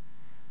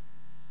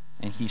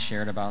 and he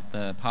shared about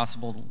the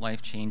possible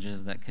life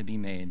changes that could be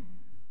made,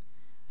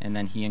 and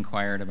then he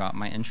inquired about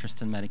my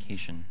interest in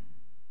medication.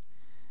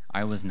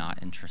 I was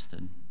not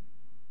interested.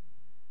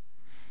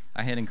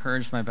 I had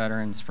encouraged my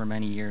veterans for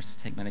many years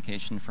to take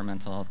medication for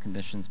mental health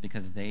conditions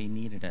because they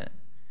needed it.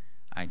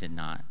 I did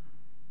not.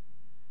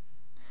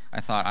 I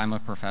thought, I'm a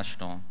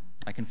professional.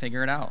 I can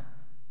figure it out.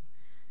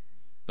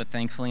 But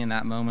thankfully, in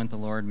that moment, the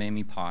Lord made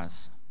me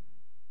pause.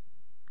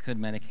 Could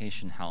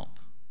medication help?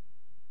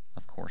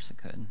 Of course it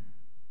could.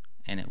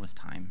 And it was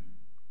time.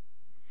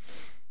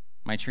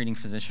 My treating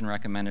physician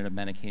recommended a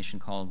medication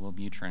called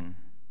Wellbutrin,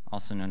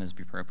 also known as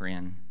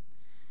bupropion.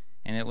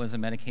 And it was a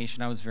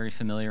medication I was very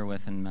familiar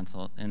with in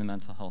the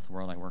mental health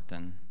world I worked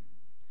in.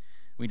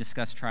 We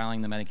discussed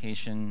trialing the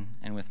medication,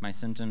 and with my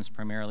symptoms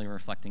primarily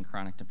reflecting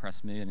chronic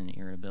depressed mood and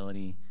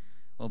irritability,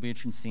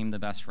 Wellbutrin seemed the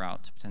best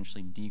route to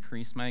potentially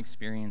decrease my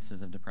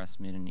experiences of depressed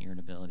mood and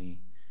irritability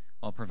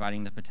while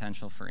providing the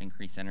potential for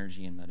increased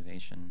energy and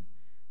motivation,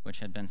 which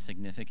had been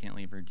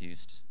significantly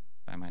reduced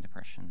by my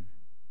depression.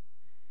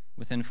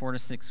 Within 4 to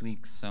 6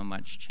 weeks, so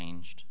much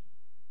changed.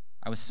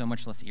 I was so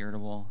much less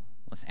irritable,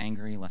 less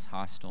angry, less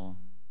hostile,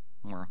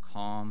 more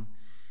calm,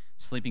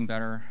 sleeping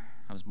better.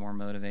 I was more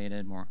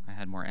motivated, I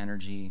had more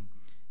energy,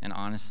 and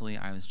honestly,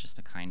 I was just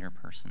a kinder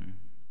person.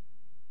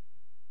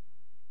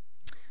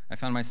 I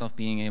found myself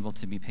being able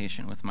to be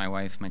patient with my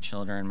wife, my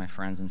children, my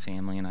friends and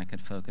family, and I could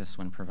focus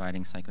when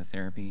providing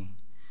psychotherapy.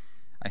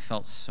 I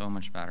felt so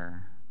much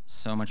better,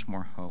 so much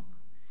more hope,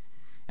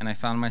 and I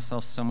found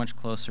myself so much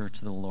closer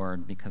to the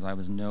Lord because I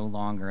was no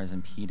longer as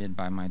impeded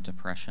by my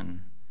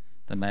depression.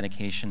 The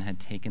medication had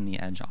taken the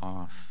edge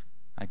off.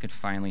 I could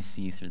finally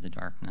see through the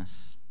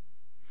darkness.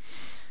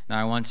 Now,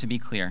 I want to be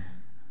clear.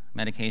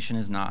 Medication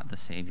is not the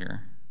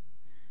Savior.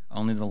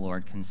 Only the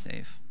Lord can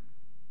save.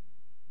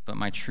 But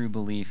my true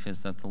belief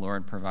is that the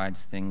Lord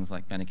provides things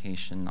like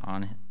medication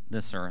on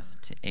this earth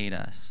to aid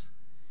us,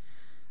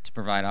 to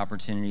provide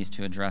opportunities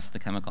to address the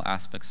chemical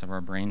aspects of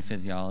our brain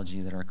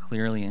physiology that are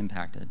clearly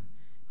impacted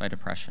by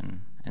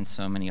depression and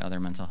so many other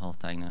mental health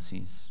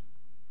diagnoses.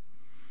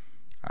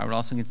 I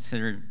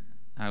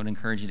would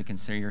encourage you to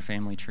consider your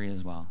family tree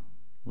as well.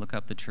 Look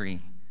up the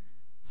tree.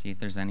 See if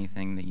there's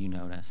anything that you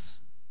notice.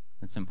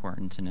 It's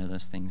important to know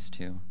those things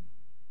too.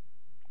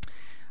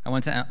 I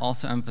want to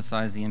also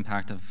emphasize the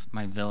impact of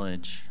my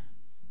village,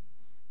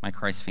 my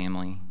Christ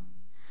family,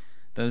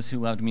 those who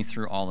loved me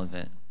through all of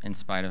it, in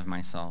spite of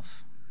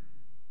myself.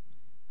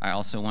 I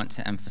also want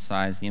to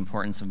emphasize the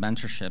importance of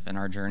mentorship in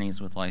our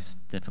journeys with life's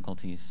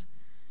difficulties.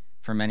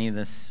 For many,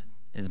 this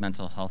is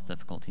mental health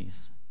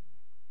difficulties.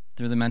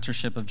 Through the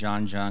mentorship of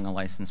John Jung, a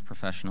licensed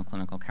professional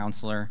clinical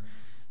counselor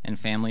and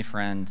family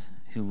friend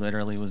who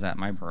literally was at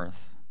my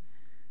birth,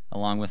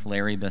 along with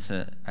Larry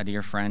Bissett, a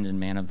dear friend and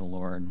man of the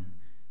Lord,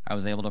 I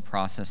was able to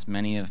process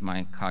many of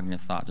my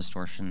cognitive thought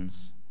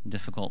distortions,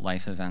 difficult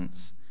life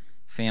events,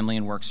 family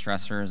and work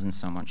stressors, and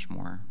so much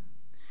more.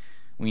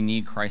 We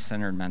need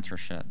Christ-centered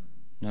mentorship,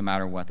 no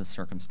matter what the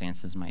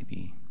circumstances might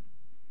be.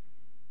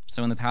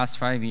 So in the past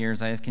 5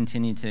 years, I have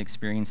continued to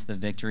experience the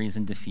victories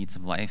and defeats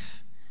of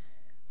life,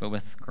 but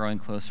with growing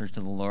closer to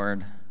the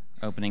Lord,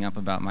 opening up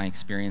about my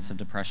experience of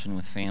depression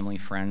with family,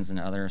 friends, and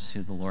others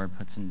who the Lord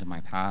puts into my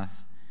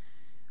path,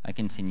 I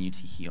continue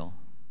to heal.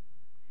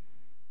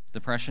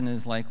 Depression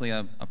is likely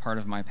a part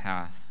of my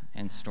path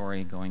and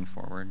story going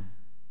forward,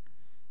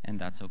 and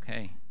that's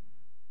okay.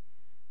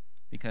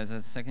 Because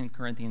as 2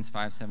 Corinthians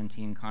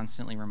 5:17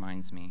 constantly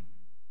reminds me,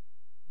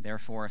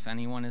 therefore, if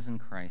anyone is in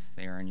Christ,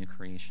 they are a new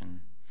creation.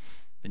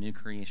 The new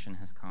creation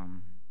has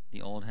come.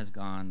 The old has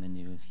gone, the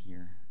new is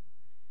here.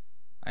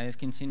 I have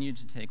continued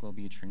to take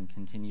Wellbutrin,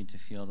 continued to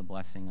feel the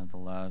blessing of the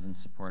love and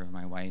support of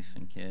my wife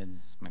and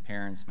kids, my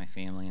parents, my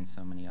family, and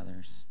so many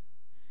others.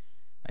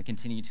 I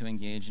continue to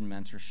engage in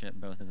mentorship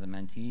both as a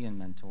mentee and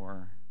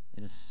mentor.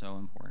 It is so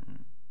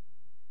important.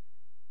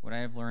 What I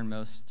have learned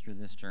most through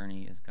this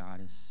journey is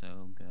God is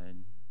so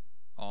good.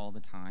 All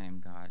the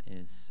time, God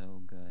is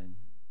so good.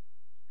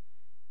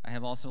 I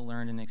have also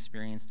learned and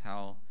experienced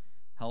how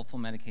helpful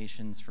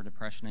medications for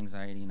depression,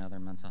 anxiety, and other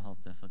mental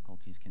health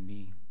difficulties can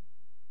be.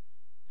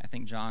 I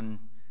think John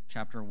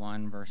chapter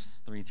 1,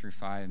 verse 3 through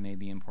 5 may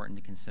be important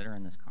to consider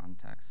in this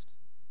context.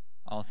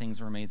 All things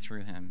were made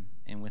through him,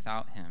 and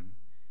without him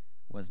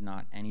was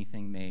not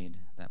anything made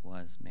that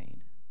was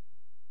made.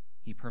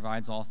 He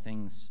provides all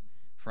things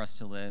for us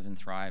to live and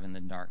thrive in the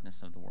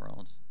darkness of the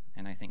world,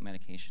 and I think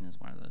medication is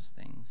one of those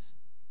things.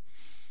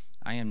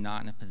 I am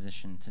not in a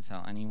position to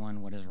tell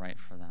anyone what is right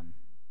for them,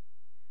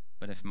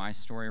 but if my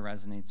story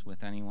resonates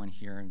with anyone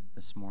here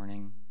this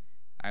morning,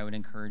 I would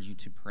encourage you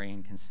to pray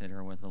and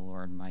consider what the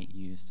Lord might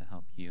use to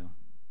help you.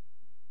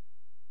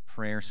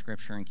 Prayer,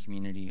 scripture, and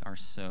community are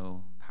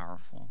so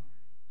powerful.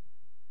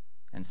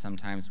 And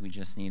sometimes we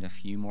just need a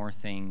few more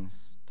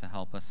things to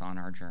help us on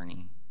our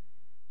journey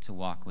to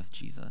walk with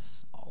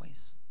Jesus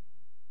always.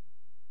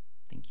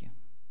 Thank you.